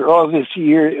 after all these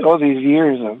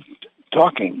years of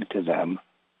talking to them,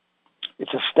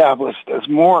 it's established as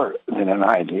more than an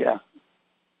idea,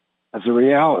 as a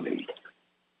reality.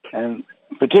 And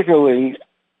particularly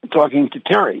talking to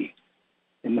Terry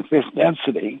in the fifth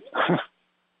density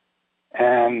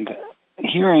and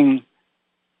hearing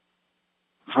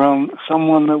from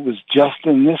someone that was just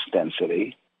in this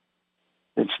density,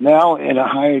 that's now in a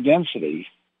higher density,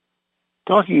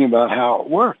 talking about how it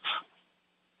works.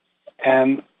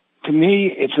 And to me,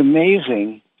 it's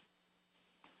amazing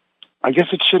I guess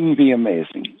it shouldn't be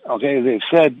amazing. Okay, they've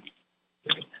said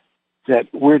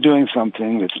that we're doing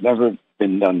something that's never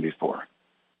been done before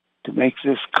to make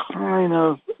this kind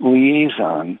of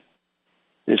liaison,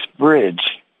 this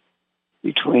bridge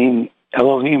between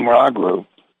Elohim Ra Group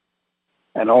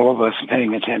and all of us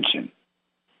paying attention.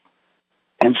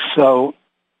 And so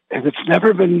if it's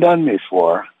never been done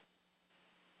before,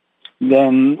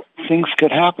 then things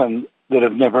could happen that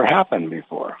have never happened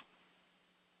before.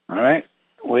 All right?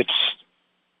 Which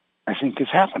I think is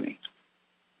happening.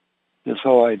 This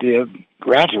whole idea of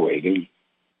graduating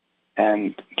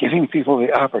and giving people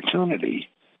the opportunity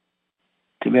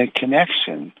to make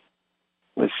connection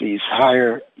with these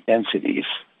higher densities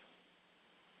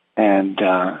and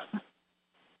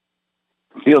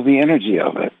feel the energy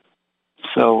of it.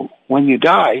 So when you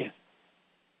die,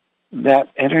 that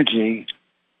energy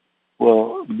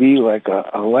will be like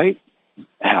a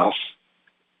lighthouse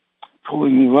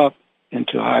pulling you up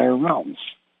into higher realms.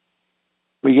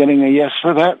 We getting a yes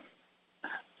for that?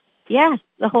 Yeah,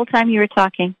 the whole time you were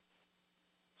talking.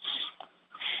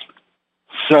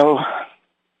 So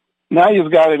now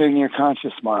you've got it in your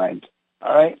conscious mind,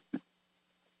 all right?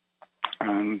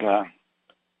 And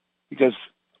because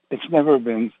it's never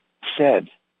been said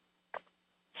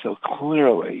so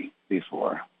clearly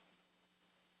before.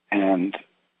 And,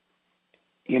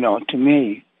 to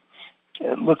me,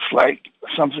 it looks like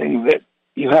something that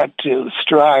you had to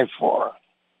strive for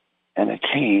and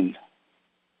attain.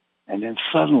 And then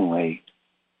suddenly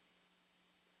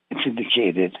it's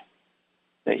indicated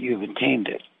that you've attained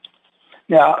it.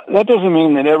 Now, that doesn't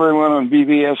mean that everyone on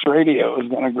BBS radio is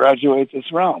going to graduate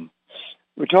this realm.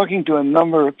 We're talking to a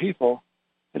number of people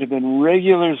that have been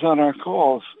regulars on our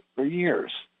calls for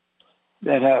years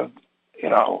that have,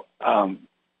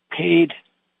 paid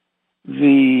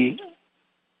the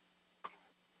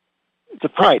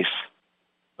price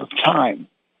of time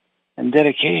and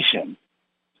dedication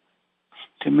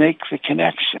to make the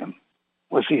connection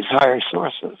with these higher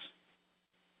sources.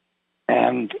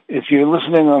 And if you're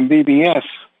listening on BBS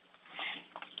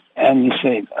and you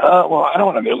say, well, I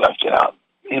don't want to be left out,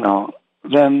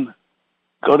 then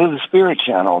go to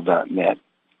thespiritchannel.net.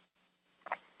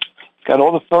 It's got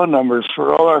all the phone numbers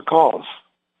for all our calls.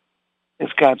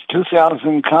 It's got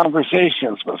 2,000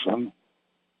 conversations with them,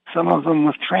 some of them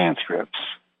with transcripts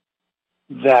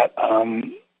that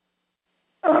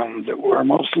were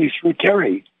mostly through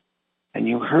Terry. And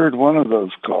you heard one of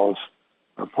those calls,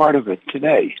 or part of it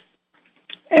today.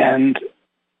 And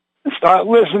start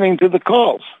listening to the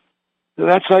calls. So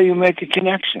that's how you make a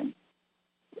connection.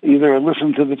 Either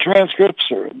listen to the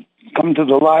transcripts or come to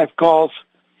the live calls.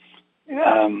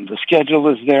 The schedule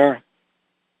is there.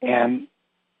 And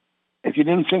if you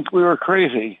didn't think we were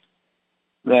crazy,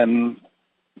 then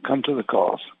come to the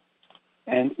calls.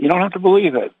 And you don't have to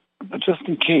believe it, but just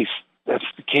in case that's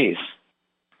the case,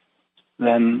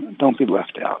 then don't be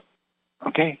left out.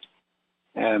 Okay?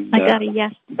 And I got a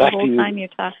yes the whole time you're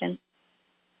talking.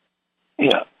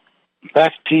 Yeah.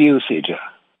 Back to you, Sija.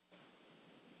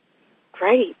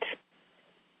 Great.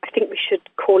 I think we should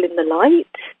call in the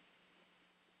light.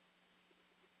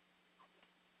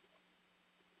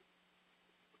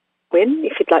 Wynn,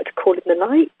 if you'd like to call in the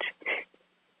light.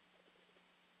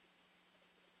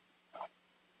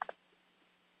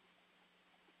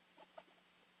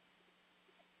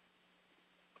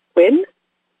 Wynn?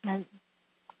 No.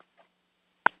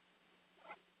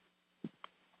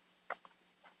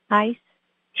 Hi.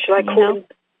 Shall I call in?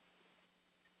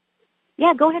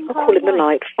 Yeah, go ahead and call in the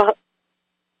light.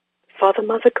 Father,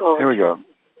 Mother, God. Here we go.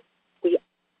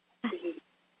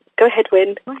 Go ahead,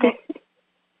 Wynn.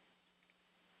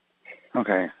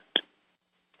 Okay.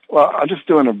 Well, I'll just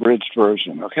do an abridged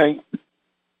version, okay? Yes.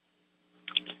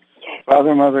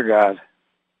 Father, Mother, God,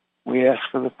 we ask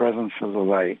for the presence of the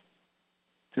light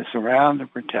to surround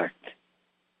and protect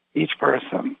each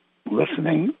person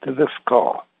listening to this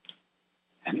call,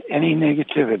 and any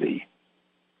negativity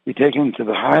be taken to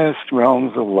the highest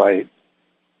realms of light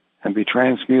and be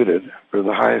transmuted for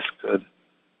the highest good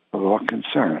of all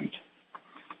concerned.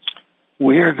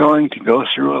 We are going to go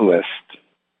through a list of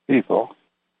people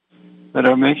that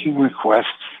are making requests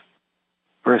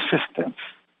for assistance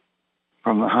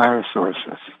from the higher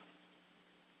sources.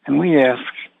 And we ask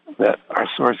that our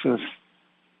sources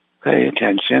pay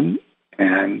attention,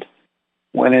 and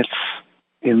when it's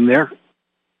in their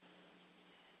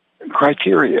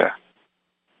criteria,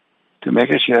 to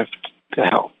make a shift to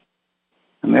help.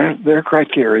 And their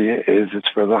criteria is it's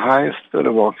for the highest good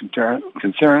of all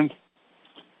concerned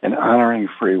and honoring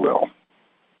free will.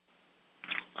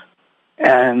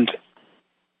 And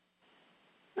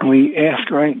we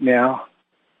ask right now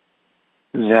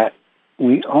that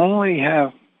we only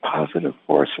have positive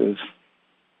forces,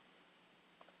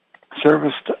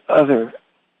 service to other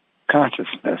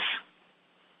consciousness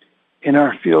in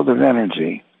our field of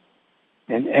energy,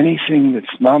 and anything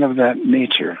that's not of that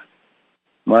nature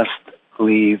must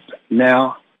leave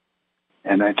now.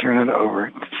 And I turn it over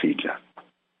to Sija.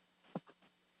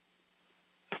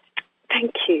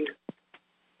 Thank you.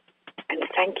 And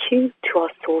thank you to our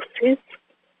sources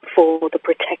for the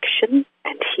protection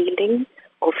and healing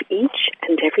of each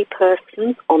and every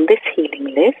person on this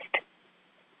healing list,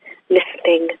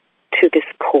 listening to this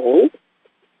call,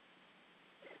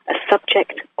 a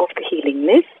subject of the healing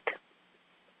list,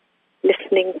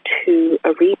 listening to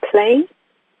a replay,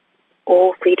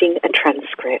 or reading a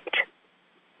transcript.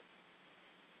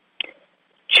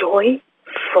 Joy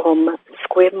from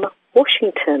Sequim,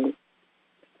 Washington.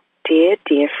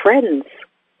 Dear friends,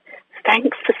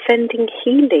 thanks for sending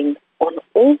healing on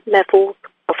all levels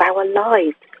of our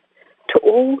lives to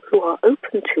all who are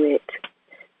open to it,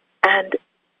 and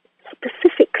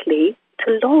specifically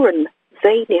to Lauren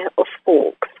Zania of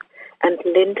Forks and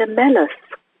Linda Mellis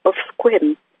of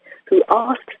Sequim, who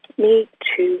asked me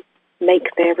to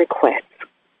make their requests.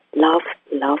 Love,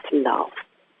 love, love.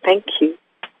 Thank you.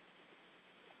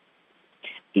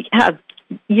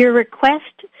 Your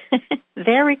request,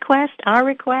 their request, our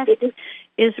request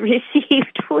is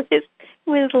received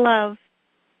with love.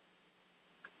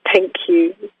 Thank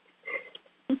you.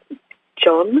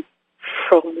 John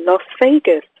from Las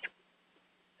Vegas.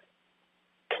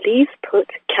 Please put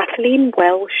Kathleen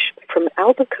Welsh from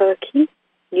Albuquerque,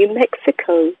 New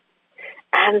Mexico,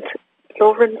 and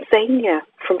Lauren Zania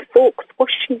from Forks,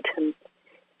 Washington,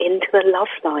 into the love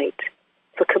light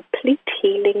for complete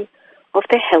healing of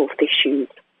their health issues.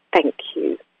 Thank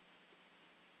you.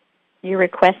 Your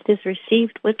request is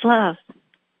received with love.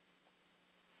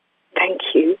 Thank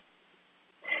you.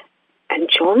 And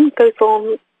John goes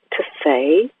on to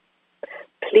say,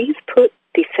 please put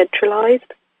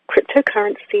decentralized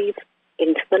cryptocurrencies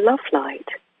into the love light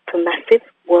for massive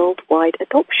worldwide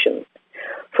adoption,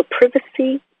 for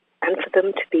privacy, and for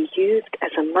them to be used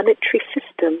as a monetary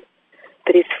system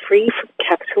that is free from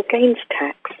capital gains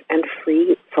tax and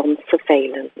free from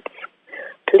surveillance.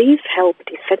 Please help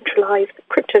decentralized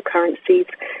cryptocurrencies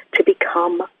to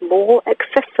become more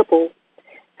accessible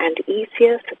and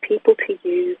easier for people to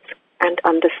use and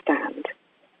understand.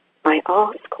 I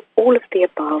ask all of the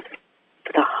above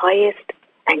for the highest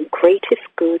and greatest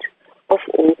good of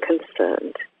all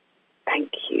concerned.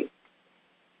 Thank you.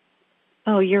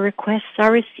 Oh, your requests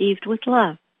are received with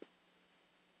love.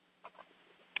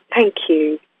 Thank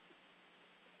you.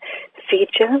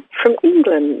 Sija from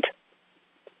England.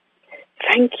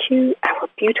 Thank you, our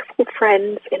beautiful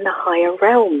friends in the higher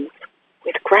realms,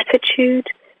 with gratitude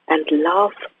and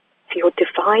love for your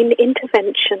divine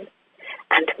intervention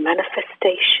and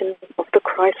manifestation of the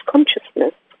Christ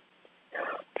consciousness,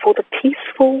 for the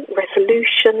peaceful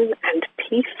resolution and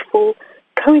peaceful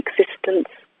coexistence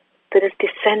that has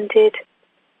descended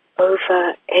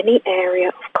over any area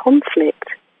of conflict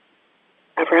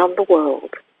around the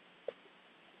world.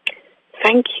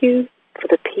 Thank you for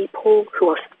the people who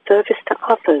are service to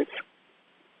others,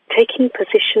 taking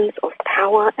positions of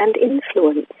power and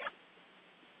influence.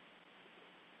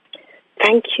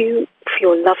 Thank you for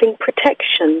your loving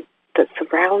protection that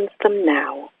surrounds them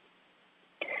now,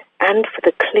 and for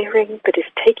the clearing that is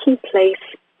taking place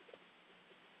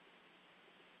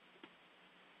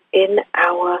in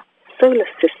our solar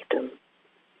system,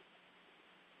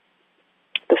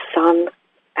 the sun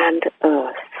and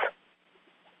earth.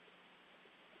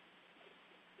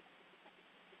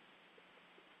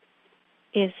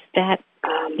 Is that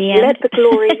the end? Let the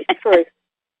glory, sorry.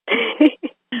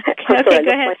 I'm sorry,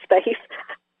 I lost my space.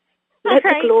 Let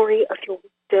the glory of your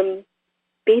wisdom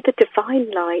be the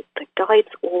divine light that guides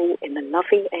all in the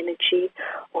loving energy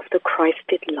of the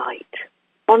Christed light,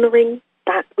 honoring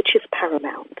that which is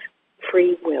paramount,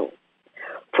 free will,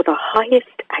 for the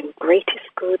highest and greatest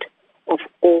good of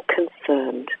all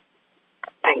concerned.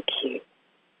 Thank you.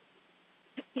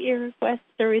 Your requests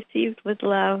are received with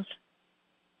love.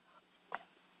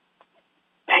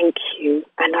 Thank you.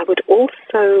 And I would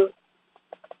also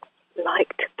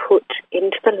like to put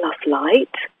into the love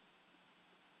light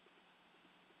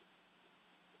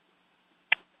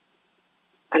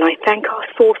and I thank our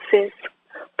sources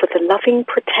for the loving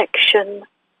protection,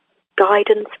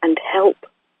 guidance and help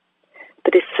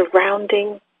that is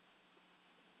surrounding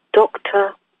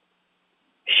Dr.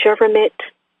 Shuramit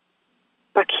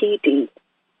Bakidi,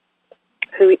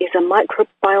 who is a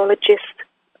microbiologist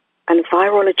and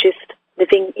virologist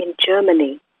living in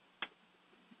Germany.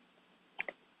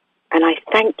 And I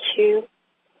thank you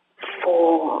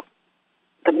for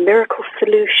the miracle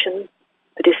solution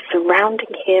that is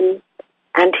surrounding him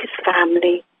and his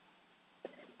family,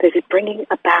 that is bringing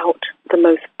about the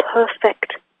most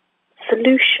perfect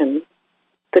solution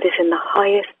that is in the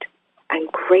highest and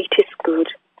greatest good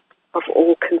of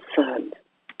all concerned.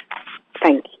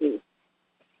 Thank you.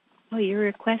 Oh, your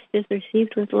request is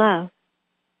received with love.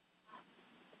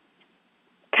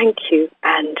 Thank you.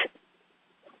 And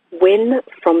Win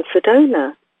from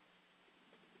Sedona.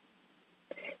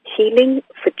 Healing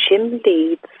for Jim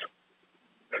Leeds,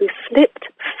 who slipped,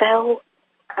 fell,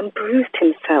 and bruised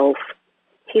himself.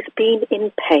 He's been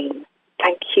in pain.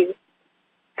 Thank you.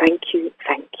 Thank you.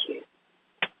 Thank you.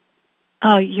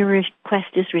 Oh, your request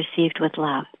is received with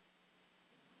love.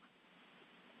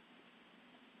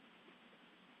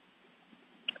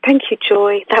 Thank you,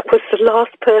 Joy. That was the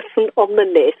last person on the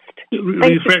list.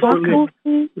 Refresh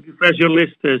your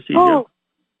list, Caesar. Oh.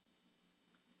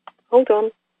 Hold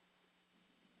on.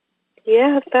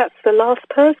 Yeah, that's the last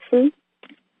person.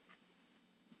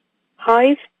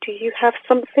 Hive, do you have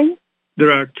something?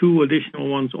 There are 2 additional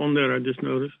ones on there, I just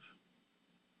noticed.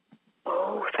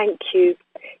 Oh, thank you.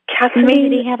 Kathleen.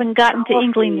 Maybe they haven't gotten to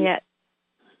England yet.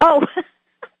 Oh.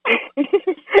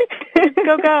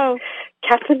 Go.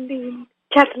 Kathleen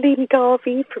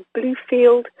Garvey from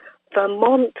Bluefield,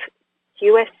 Vermont,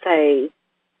 USA.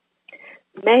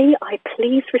 May I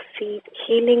please receive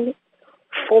healing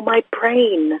for my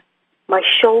brain, my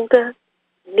shoulder,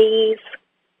 knees,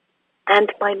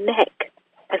 and my neck,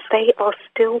 as they are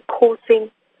still causing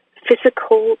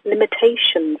physical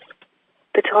limitations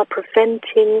that are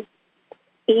preventing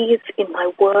ease in my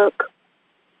work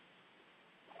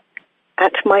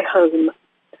at my home.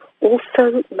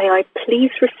 Also, may I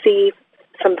please receive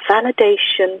some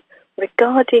validation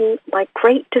regarding my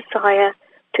great desire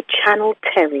to channel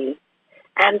Terry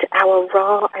and our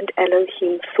Ra and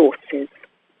Elohim sources.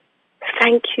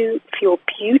 Thank you for your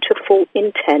beautiful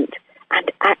intent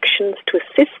and actions to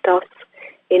assist us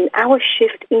in our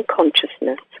shift in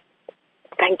consciousness.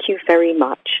 Thank you very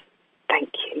much.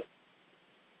 Thank you.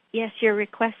 Yes, your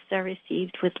requests are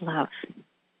received with love.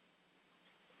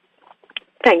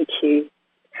 Thank you.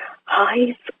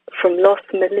 Hive from Los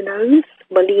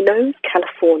Molinos,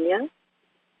 California.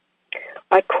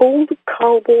 I called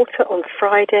Carl Water on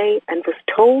Friday and was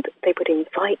told they would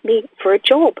invite me for a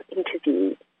job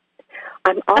interview.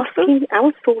 I'm asking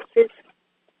our sources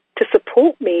to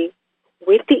support me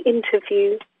with the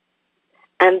interview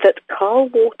and that Carl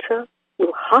Water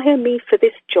will hire me for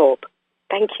this job.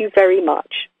 Thank you very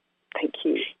much. Thank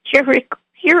you.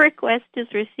 Your request is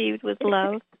received with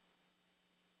love.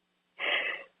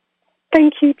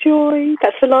 Thank you, Joy.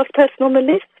 That's the last person on the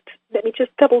list. Let me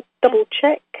just double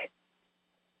check.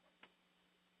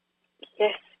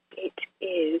 Yes, it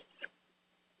is.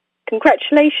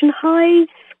 Congratulations, Hive,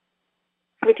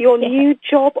 with your new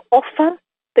job offer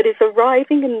that is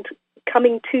arriving and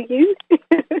coming to you.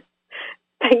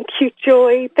 Thank you,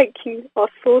 Joy. Thank you, our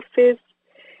sources.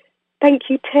 Thank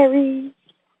you, Terry.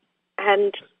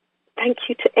 And thank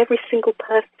you to every single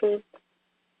person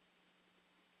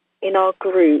in our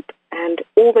group and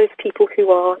all those people who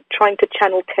are trying to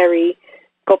channel Terry.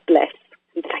 God bless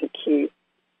and thank you.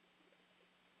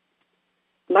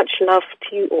 Much love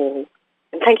to you all.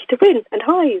 And thank you to Win and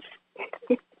Hive.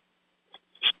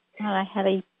 Well, I had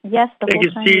a yes the whole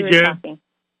time you were talking.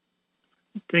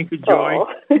 Thank you, Joy.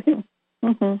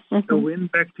 So, Win,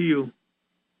 back to you.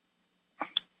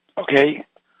 Okay.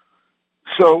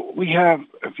 So we have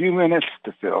a few minutes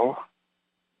to fill,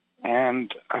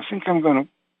 and I think I'm going to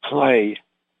play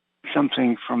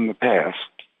something from the past,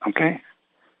 okay?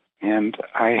 And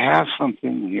I have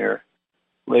something here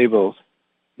labeled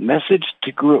Message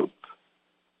to Group.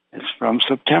 It's from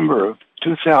September of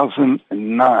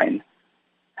 2009,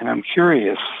 and I'm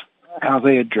curious how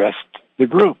they addressed the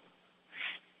group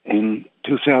in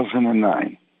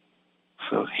 2009.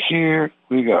 So here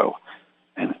we go.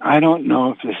 And I don't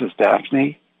know if this is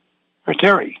Daphne or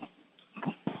Terry.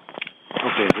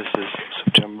 Okay, this is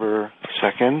September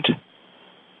 2nd,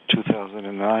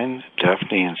 2009,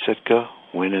 Daphne and Sitka,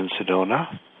 Win in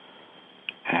Sedona.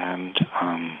 And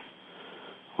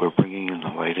we're bringing in the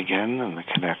light again and the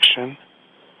connection.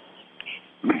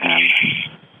 And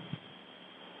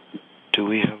do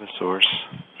we have a source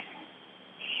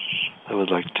that would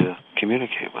like to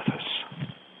communicate with us?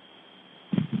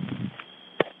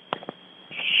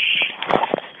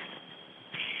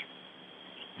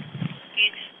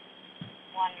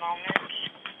 One moment.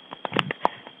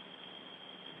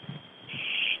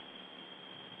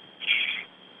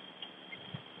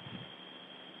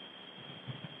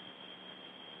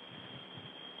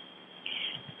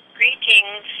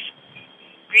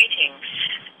 Greetings.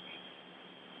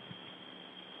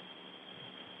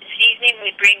 This evening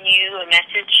we bring you a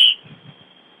message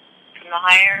from the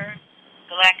higher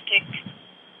galactic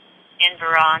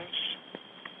environs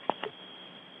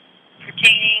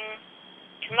pertaining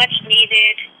to much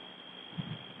needed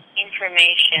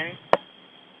information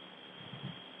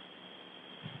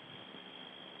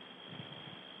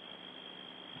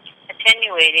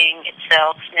attenuating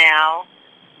itself now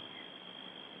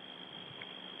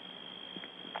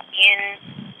in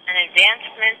an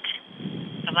advancement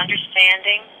of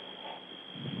understanding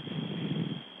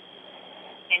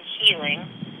and healing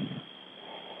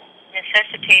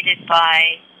necessitated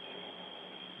by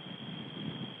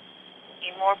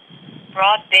a more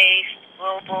broad-based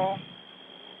global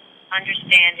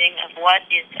understanding of what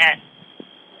is at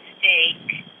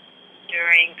stake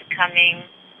during the coming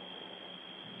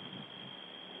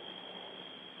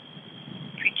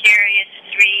precarious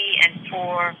 3 and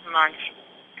 4 months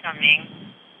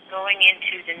coming, going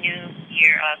into the new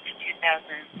year of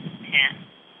 2010.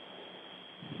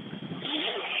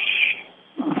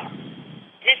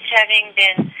 This having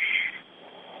been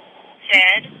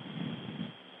said,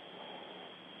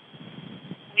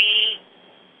 we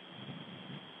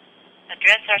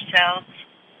address ourselves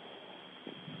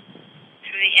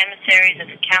through the emissaries of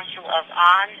the Council of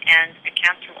An and the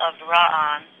Council of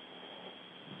Ra'an,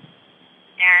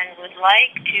 and would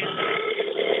like to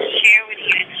share with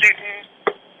you certain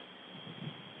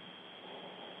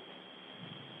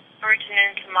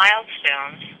pertinent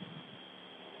milestones,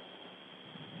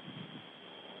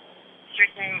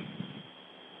 certain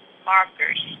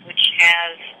markers which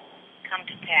have come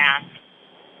to pass,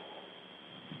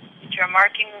 which are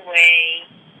marking the way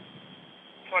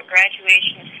for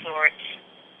graduation sorts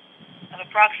of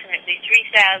approximately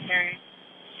 3,000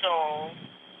 souls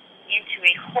into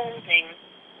a holding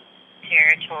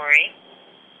territory,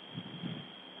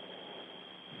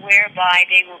 whereby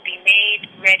they will be made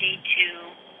ready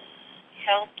to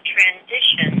help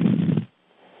transition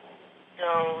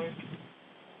those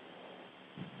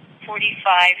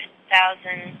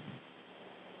 45,000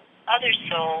 other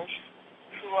souls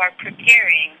who are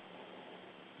preparing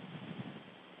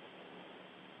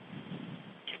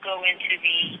to go into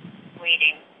the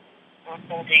waiting or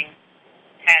holding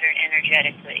pattern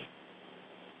energetically.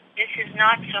 This is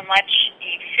not so much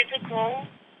a physical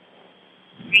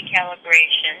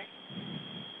recalibration.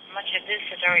 Much of this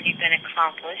has already been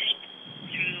accomplished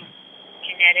through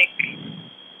genetic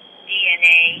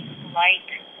DNA light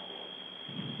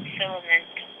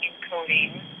filament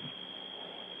encodings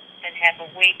that have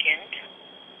awakened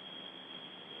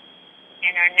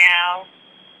and are now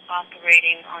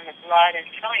operating on the blood and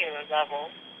cellular level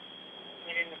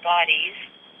within the bodies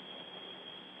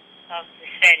of the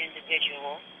said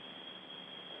individual.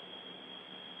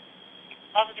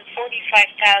 Of the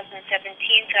 45,000,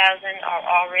 17,000 are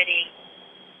already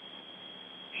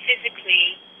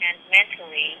physically and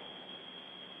mentally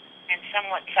and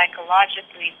somewhat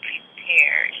psychologically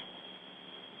prepared.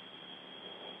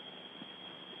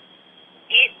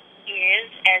 It is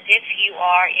as if you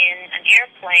are in an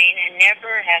airplane and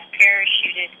never have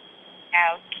parachuted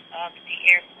out of the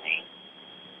airplane.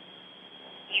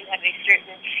 You have a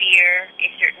certain fear, a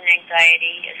certain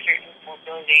anxiety, a certain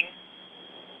foreboding,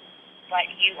 but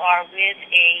you are with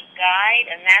a guide,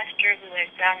 a master who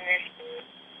has done this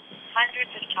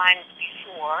hundreds of times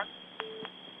before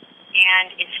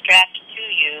and is strapped to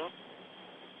you,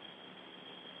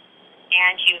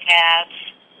 and you have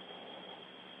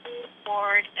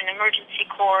an emergency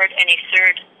cord and a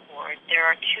third cord. There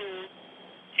are 2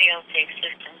 fail-safe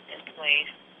systems in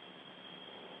place.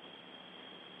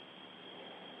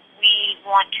 We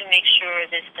want to make sure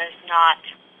this does not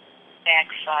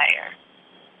backfire.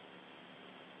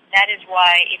 That is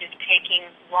why it is taking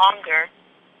longer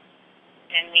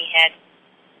than we had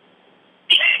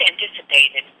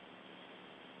anticipated.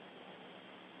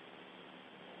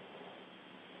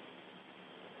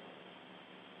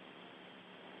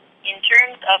 In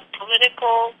terms of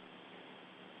political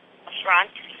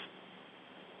affronts,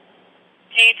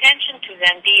 pay attention to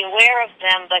them, be aware of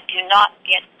them, but do not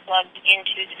get plugged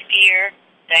into the fear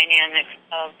dynamics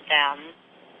of them.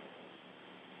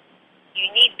 You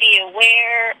need to be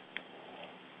aware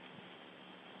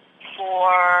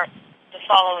for the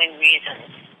following reasons.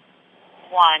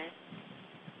 1,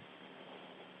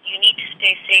 you need to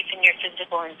stay safe in your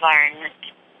physical environment.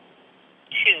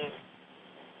 2,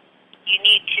 you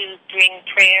need to bring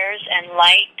prayers and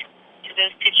light to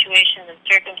those situations and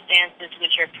circumstances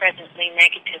which are presently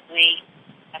negatively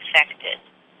affected.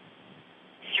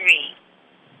 3,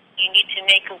 you need to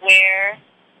make aware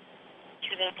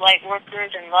to those light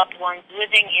workers and loved ones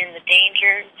living in the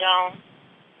danger zone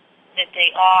that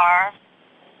they are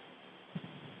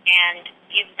and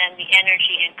give them the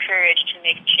energy and courage to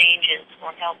make changes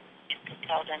or help to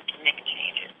compel them to make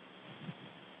changes.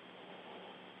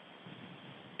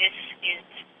 This is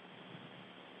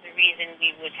the reason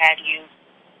we would have you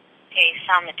pay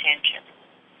some attention.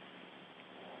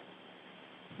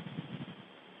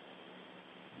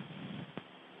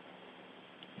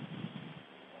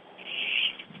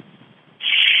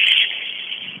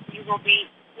 You will be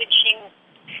switching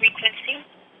frequency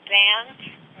bands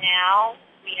now.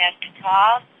 We have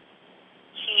Kitab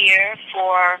here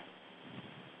for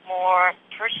more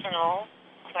personal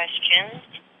questions.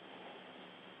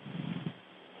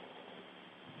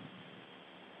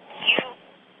 You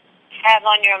have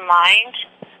on your mind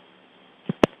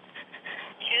 2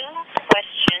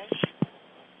 questions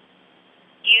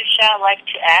you shall like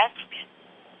to ask.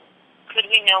 Could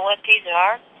we know what these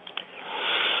are?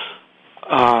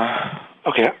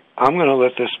 Okay, I'm going to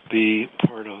let this be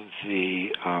part of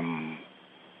the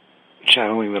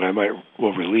channeling that I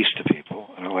will release to people,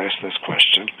 and I'll ask this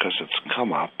question because it's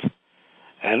come up.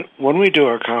 And when we do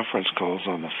our conference calls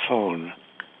on the phone,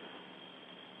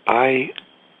 I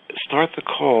start the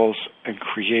calls and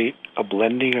create a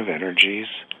blending of energies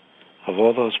of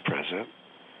all those present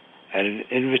and an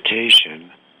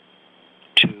invitation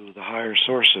to the higher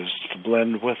sources to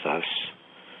blend with us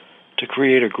to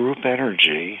create a group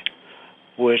energy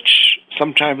which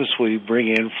sometimes we bring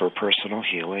in for personal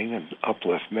healing and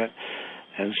upliftment,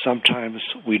 and sometimes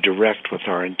we direct with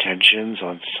our intentions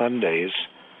on Sundays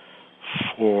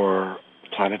for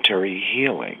planetary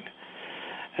healing.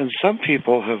 And some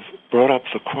people have brought up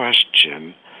the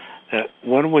question that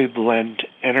when we blend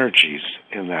energies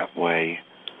in that way,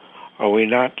 are we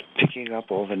not picking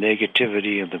up all the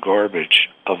negativity and the garbage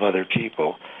of other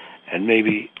people? And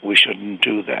maybe we shouldn't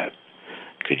do that.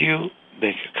 Could you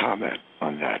make a comment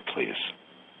on that, please?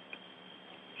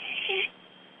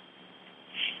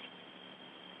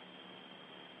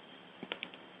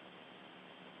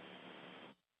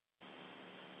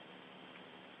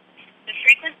 The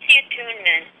frequency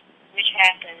attunement, which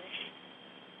happens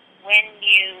when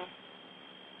you,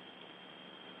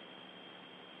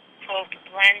 quote,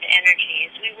 blend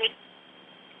energies, we would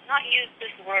not use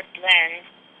this word blend.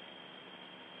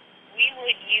 We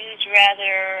would use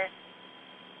rather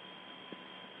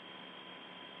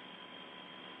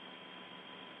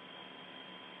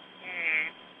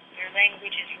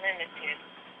language is limited.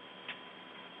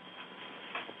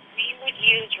 We would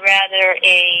use rather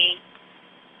a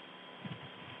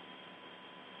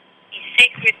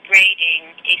sacred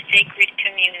braiding, a sacred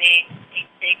communing, a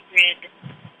sacred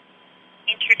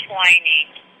intertwining.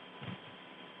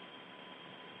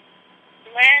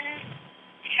 Blend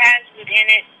has within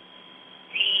it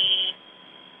the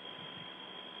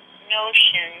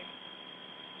notion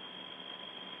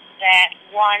that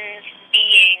one's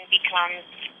being becomes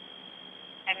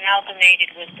amalgamated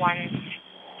with one's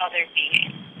other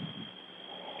being.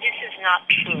 This is not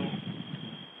true.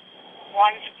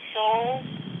 One's soul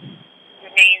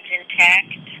remains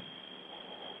intact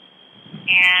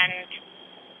and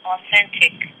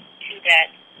authentic to that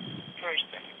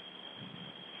person.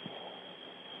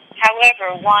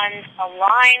 However, one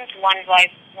aligns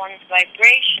one's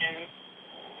vibration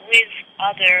with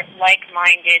other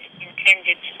like-minded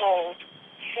intended souls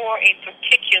for a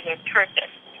particular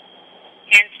purpose.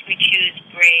 Hence, we choose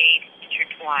braid,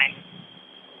 intertwine.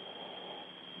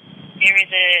 There is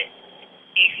a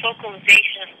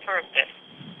focalization of purpose,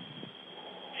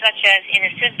 such as in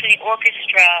a symphony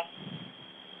orchestra,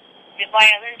 the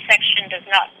violin section does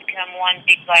not become one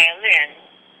big violin.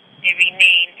 They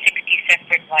remain 60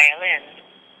 separate violins,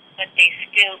 but they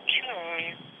still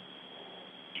tune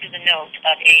to the note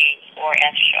of A or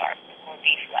F sharp or B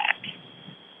flat.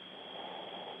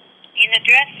 In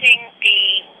addressing the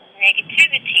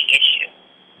negativity issue,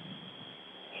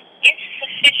 if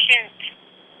sufficient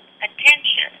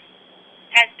attention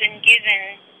has been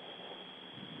given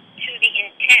to the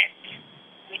intent,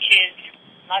 which is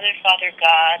Mother, Father,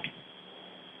 God,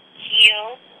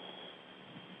 heal,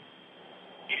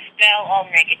 dispel all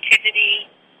negativity.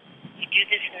 We do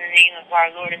this in the name of our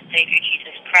Lord and Savior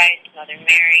Jesus Christ, Mother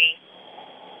Mary,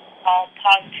 all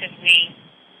positively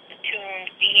attuned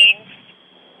beings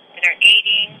that are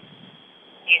aiding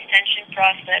the ascension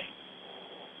process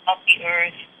of the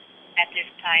earth at this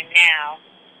time now.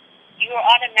 You are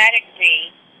automatically,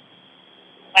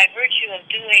 by virtue of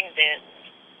doing this,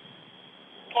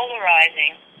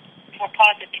 polarizing for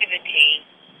positivity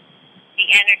the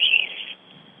energies,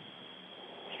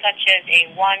 such as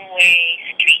a one-way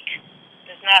street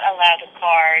does not allow the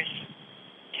cars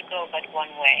to go but one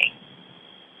way.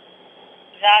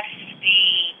 Thus,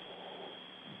 the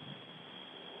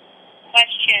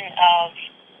question of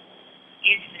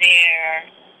is there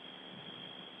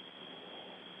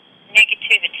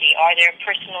negativity? Are there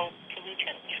personal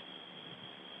pollutants?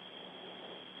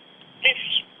 This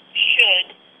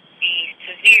should be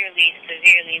severely,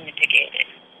 severely mitigated.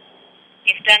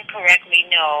 If done correctly,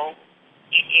 no,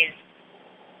 it is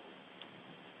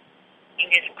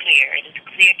clear. It is a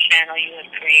clear channel. You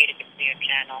have created a clear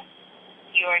channel.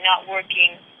 You are not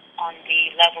working on the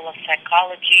level of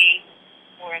psychology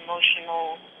or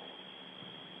emotional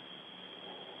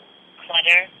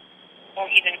clutter or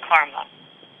even karma,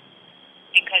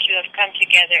 because you have come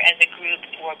together as a group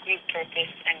for group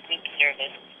purpose and group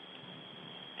service.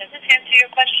 Does this answer your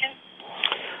question?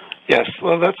 Yes.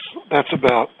 Well, that's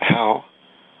about how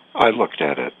I looked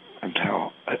at it and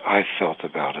how I felt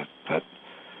about it. But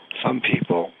some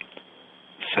people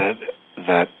said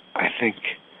that I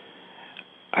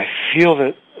feel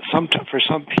that for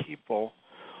some people,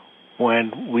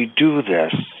 when we do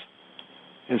this,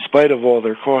 in spite of all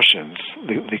their cautions,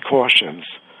 the cautions,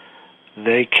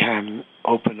 they can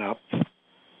open up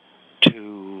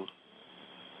to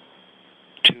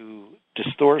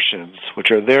distortions,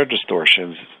 which are their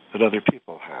distortions that other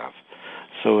people have.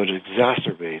 So it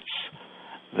exacerbates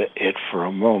it for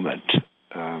a moment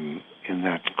in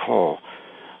that call.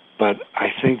 But I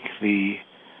think the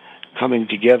coming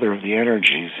together of the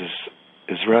energies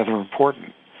is rather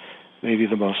important, maybe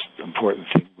the most important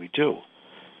thing we do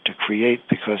to create,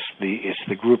 because it's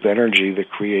the group energy that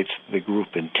creates the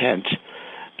group intent,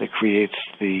 that creates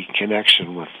the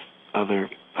connection with other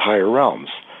higher realms.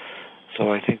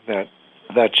 So I think that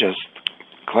just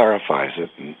clarifies it.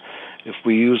 And if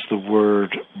we use the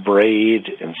word braid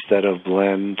instead of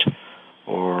blend,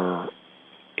 or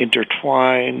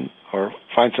intertwine, or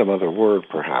find some other word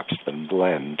perhaps than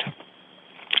blend,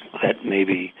 that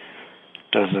maybe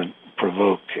doesn't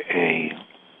provoke a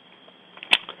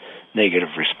negative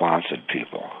response in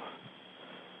people.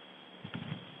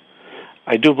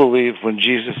 I do believe when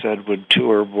Jesus said, when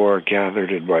two or more are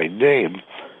gathered in my name,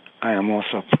 I am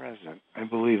also present. I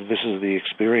believe this is the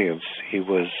experience he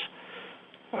was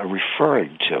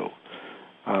referring to.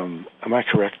 Am I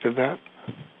correct in that?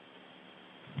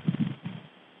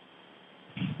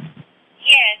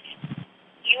 Yes,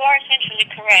 you are essentially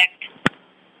correct.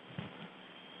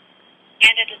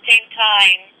 And at the same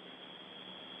time,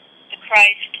 the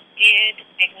Christ did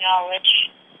acknowledge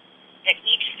that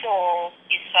each soul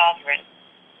is sovereign,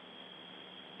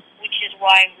 which is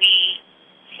why we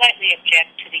slightly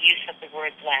object to the use of the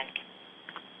word blend.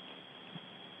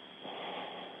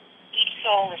 Each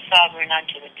soul is sovereign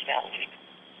unto itself.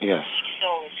 Yes. Each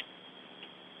soul is,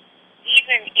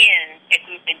 even in a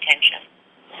group intention,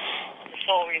 the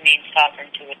soul remains sovereign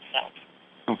to itself.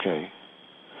 Okay.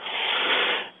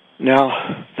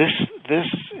 Now, this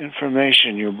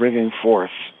information you're bringing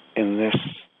forth in this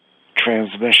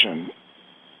transmission,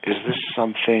 is this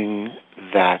something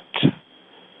that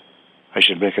I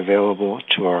should make available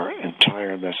to our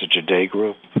entire Message a Day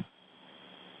group? This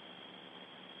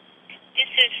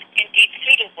is indeed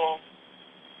suitable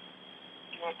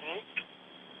for a group,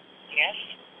 yes.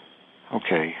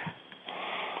 Okay.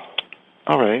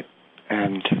 All right.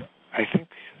 And I think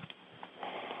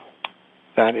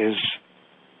that is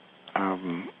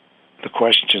the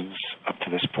questions up to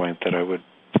this point that I would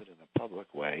put in a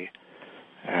public way.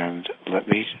 And let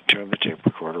me turn the tape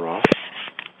recorder off.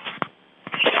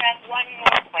 We have one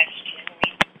more question.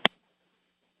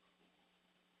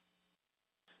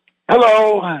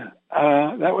 Hello.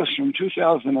 That was from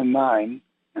 2009,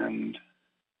 and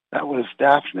that was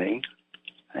Daphne,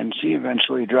 and she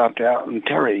eventually dropped out, and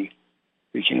Terry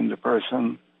became the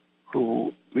person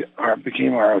who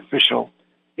became our official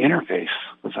interface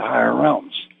with the higher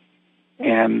realms.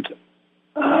 And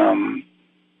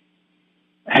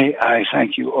hey, I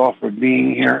thank you all for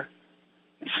being here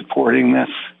and supporting this.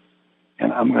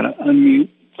 And I'm going to unmute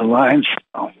the lines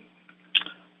now.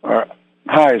 Or,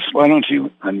 Heis, why don't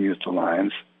you unmute the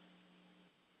lines?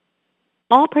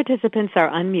 All participants are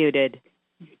unmuted.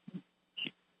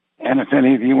 And if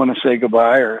any of you want to say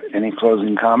goodbye or any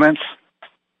closing comments,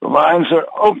 the lines are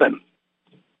open.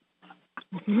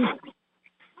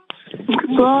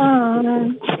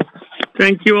 Bye.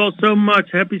 Thank you all so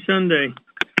much. Happy Sunday.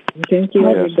 Thank you,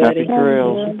 everybody. Happy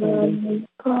trails.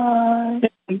 Bye.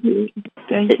 Thank you.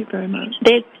 Thank you very much.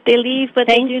 They leave, but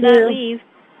they do not leave.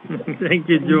 Thank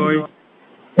you, Joy.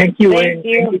 Thank you, Wayne. Thank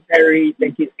you. Thank you, Terry.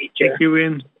 Thank you, teacher. Thank you,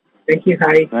 Win. Thank you,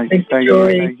 Heidi. Thank you,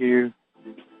 Joy. Thank you.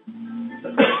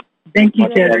 Thank you,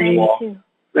 Terry.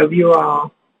 Love you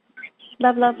all.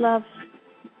 Love, love, love.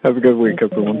 Have a good week,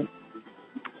 everyone.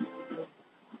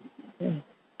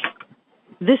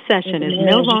 This session is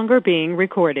no longer being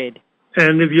recorded.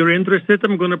 And if you're interested,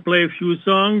 I'm going to play a few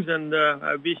songs, and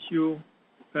I wish you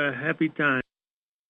a happy time.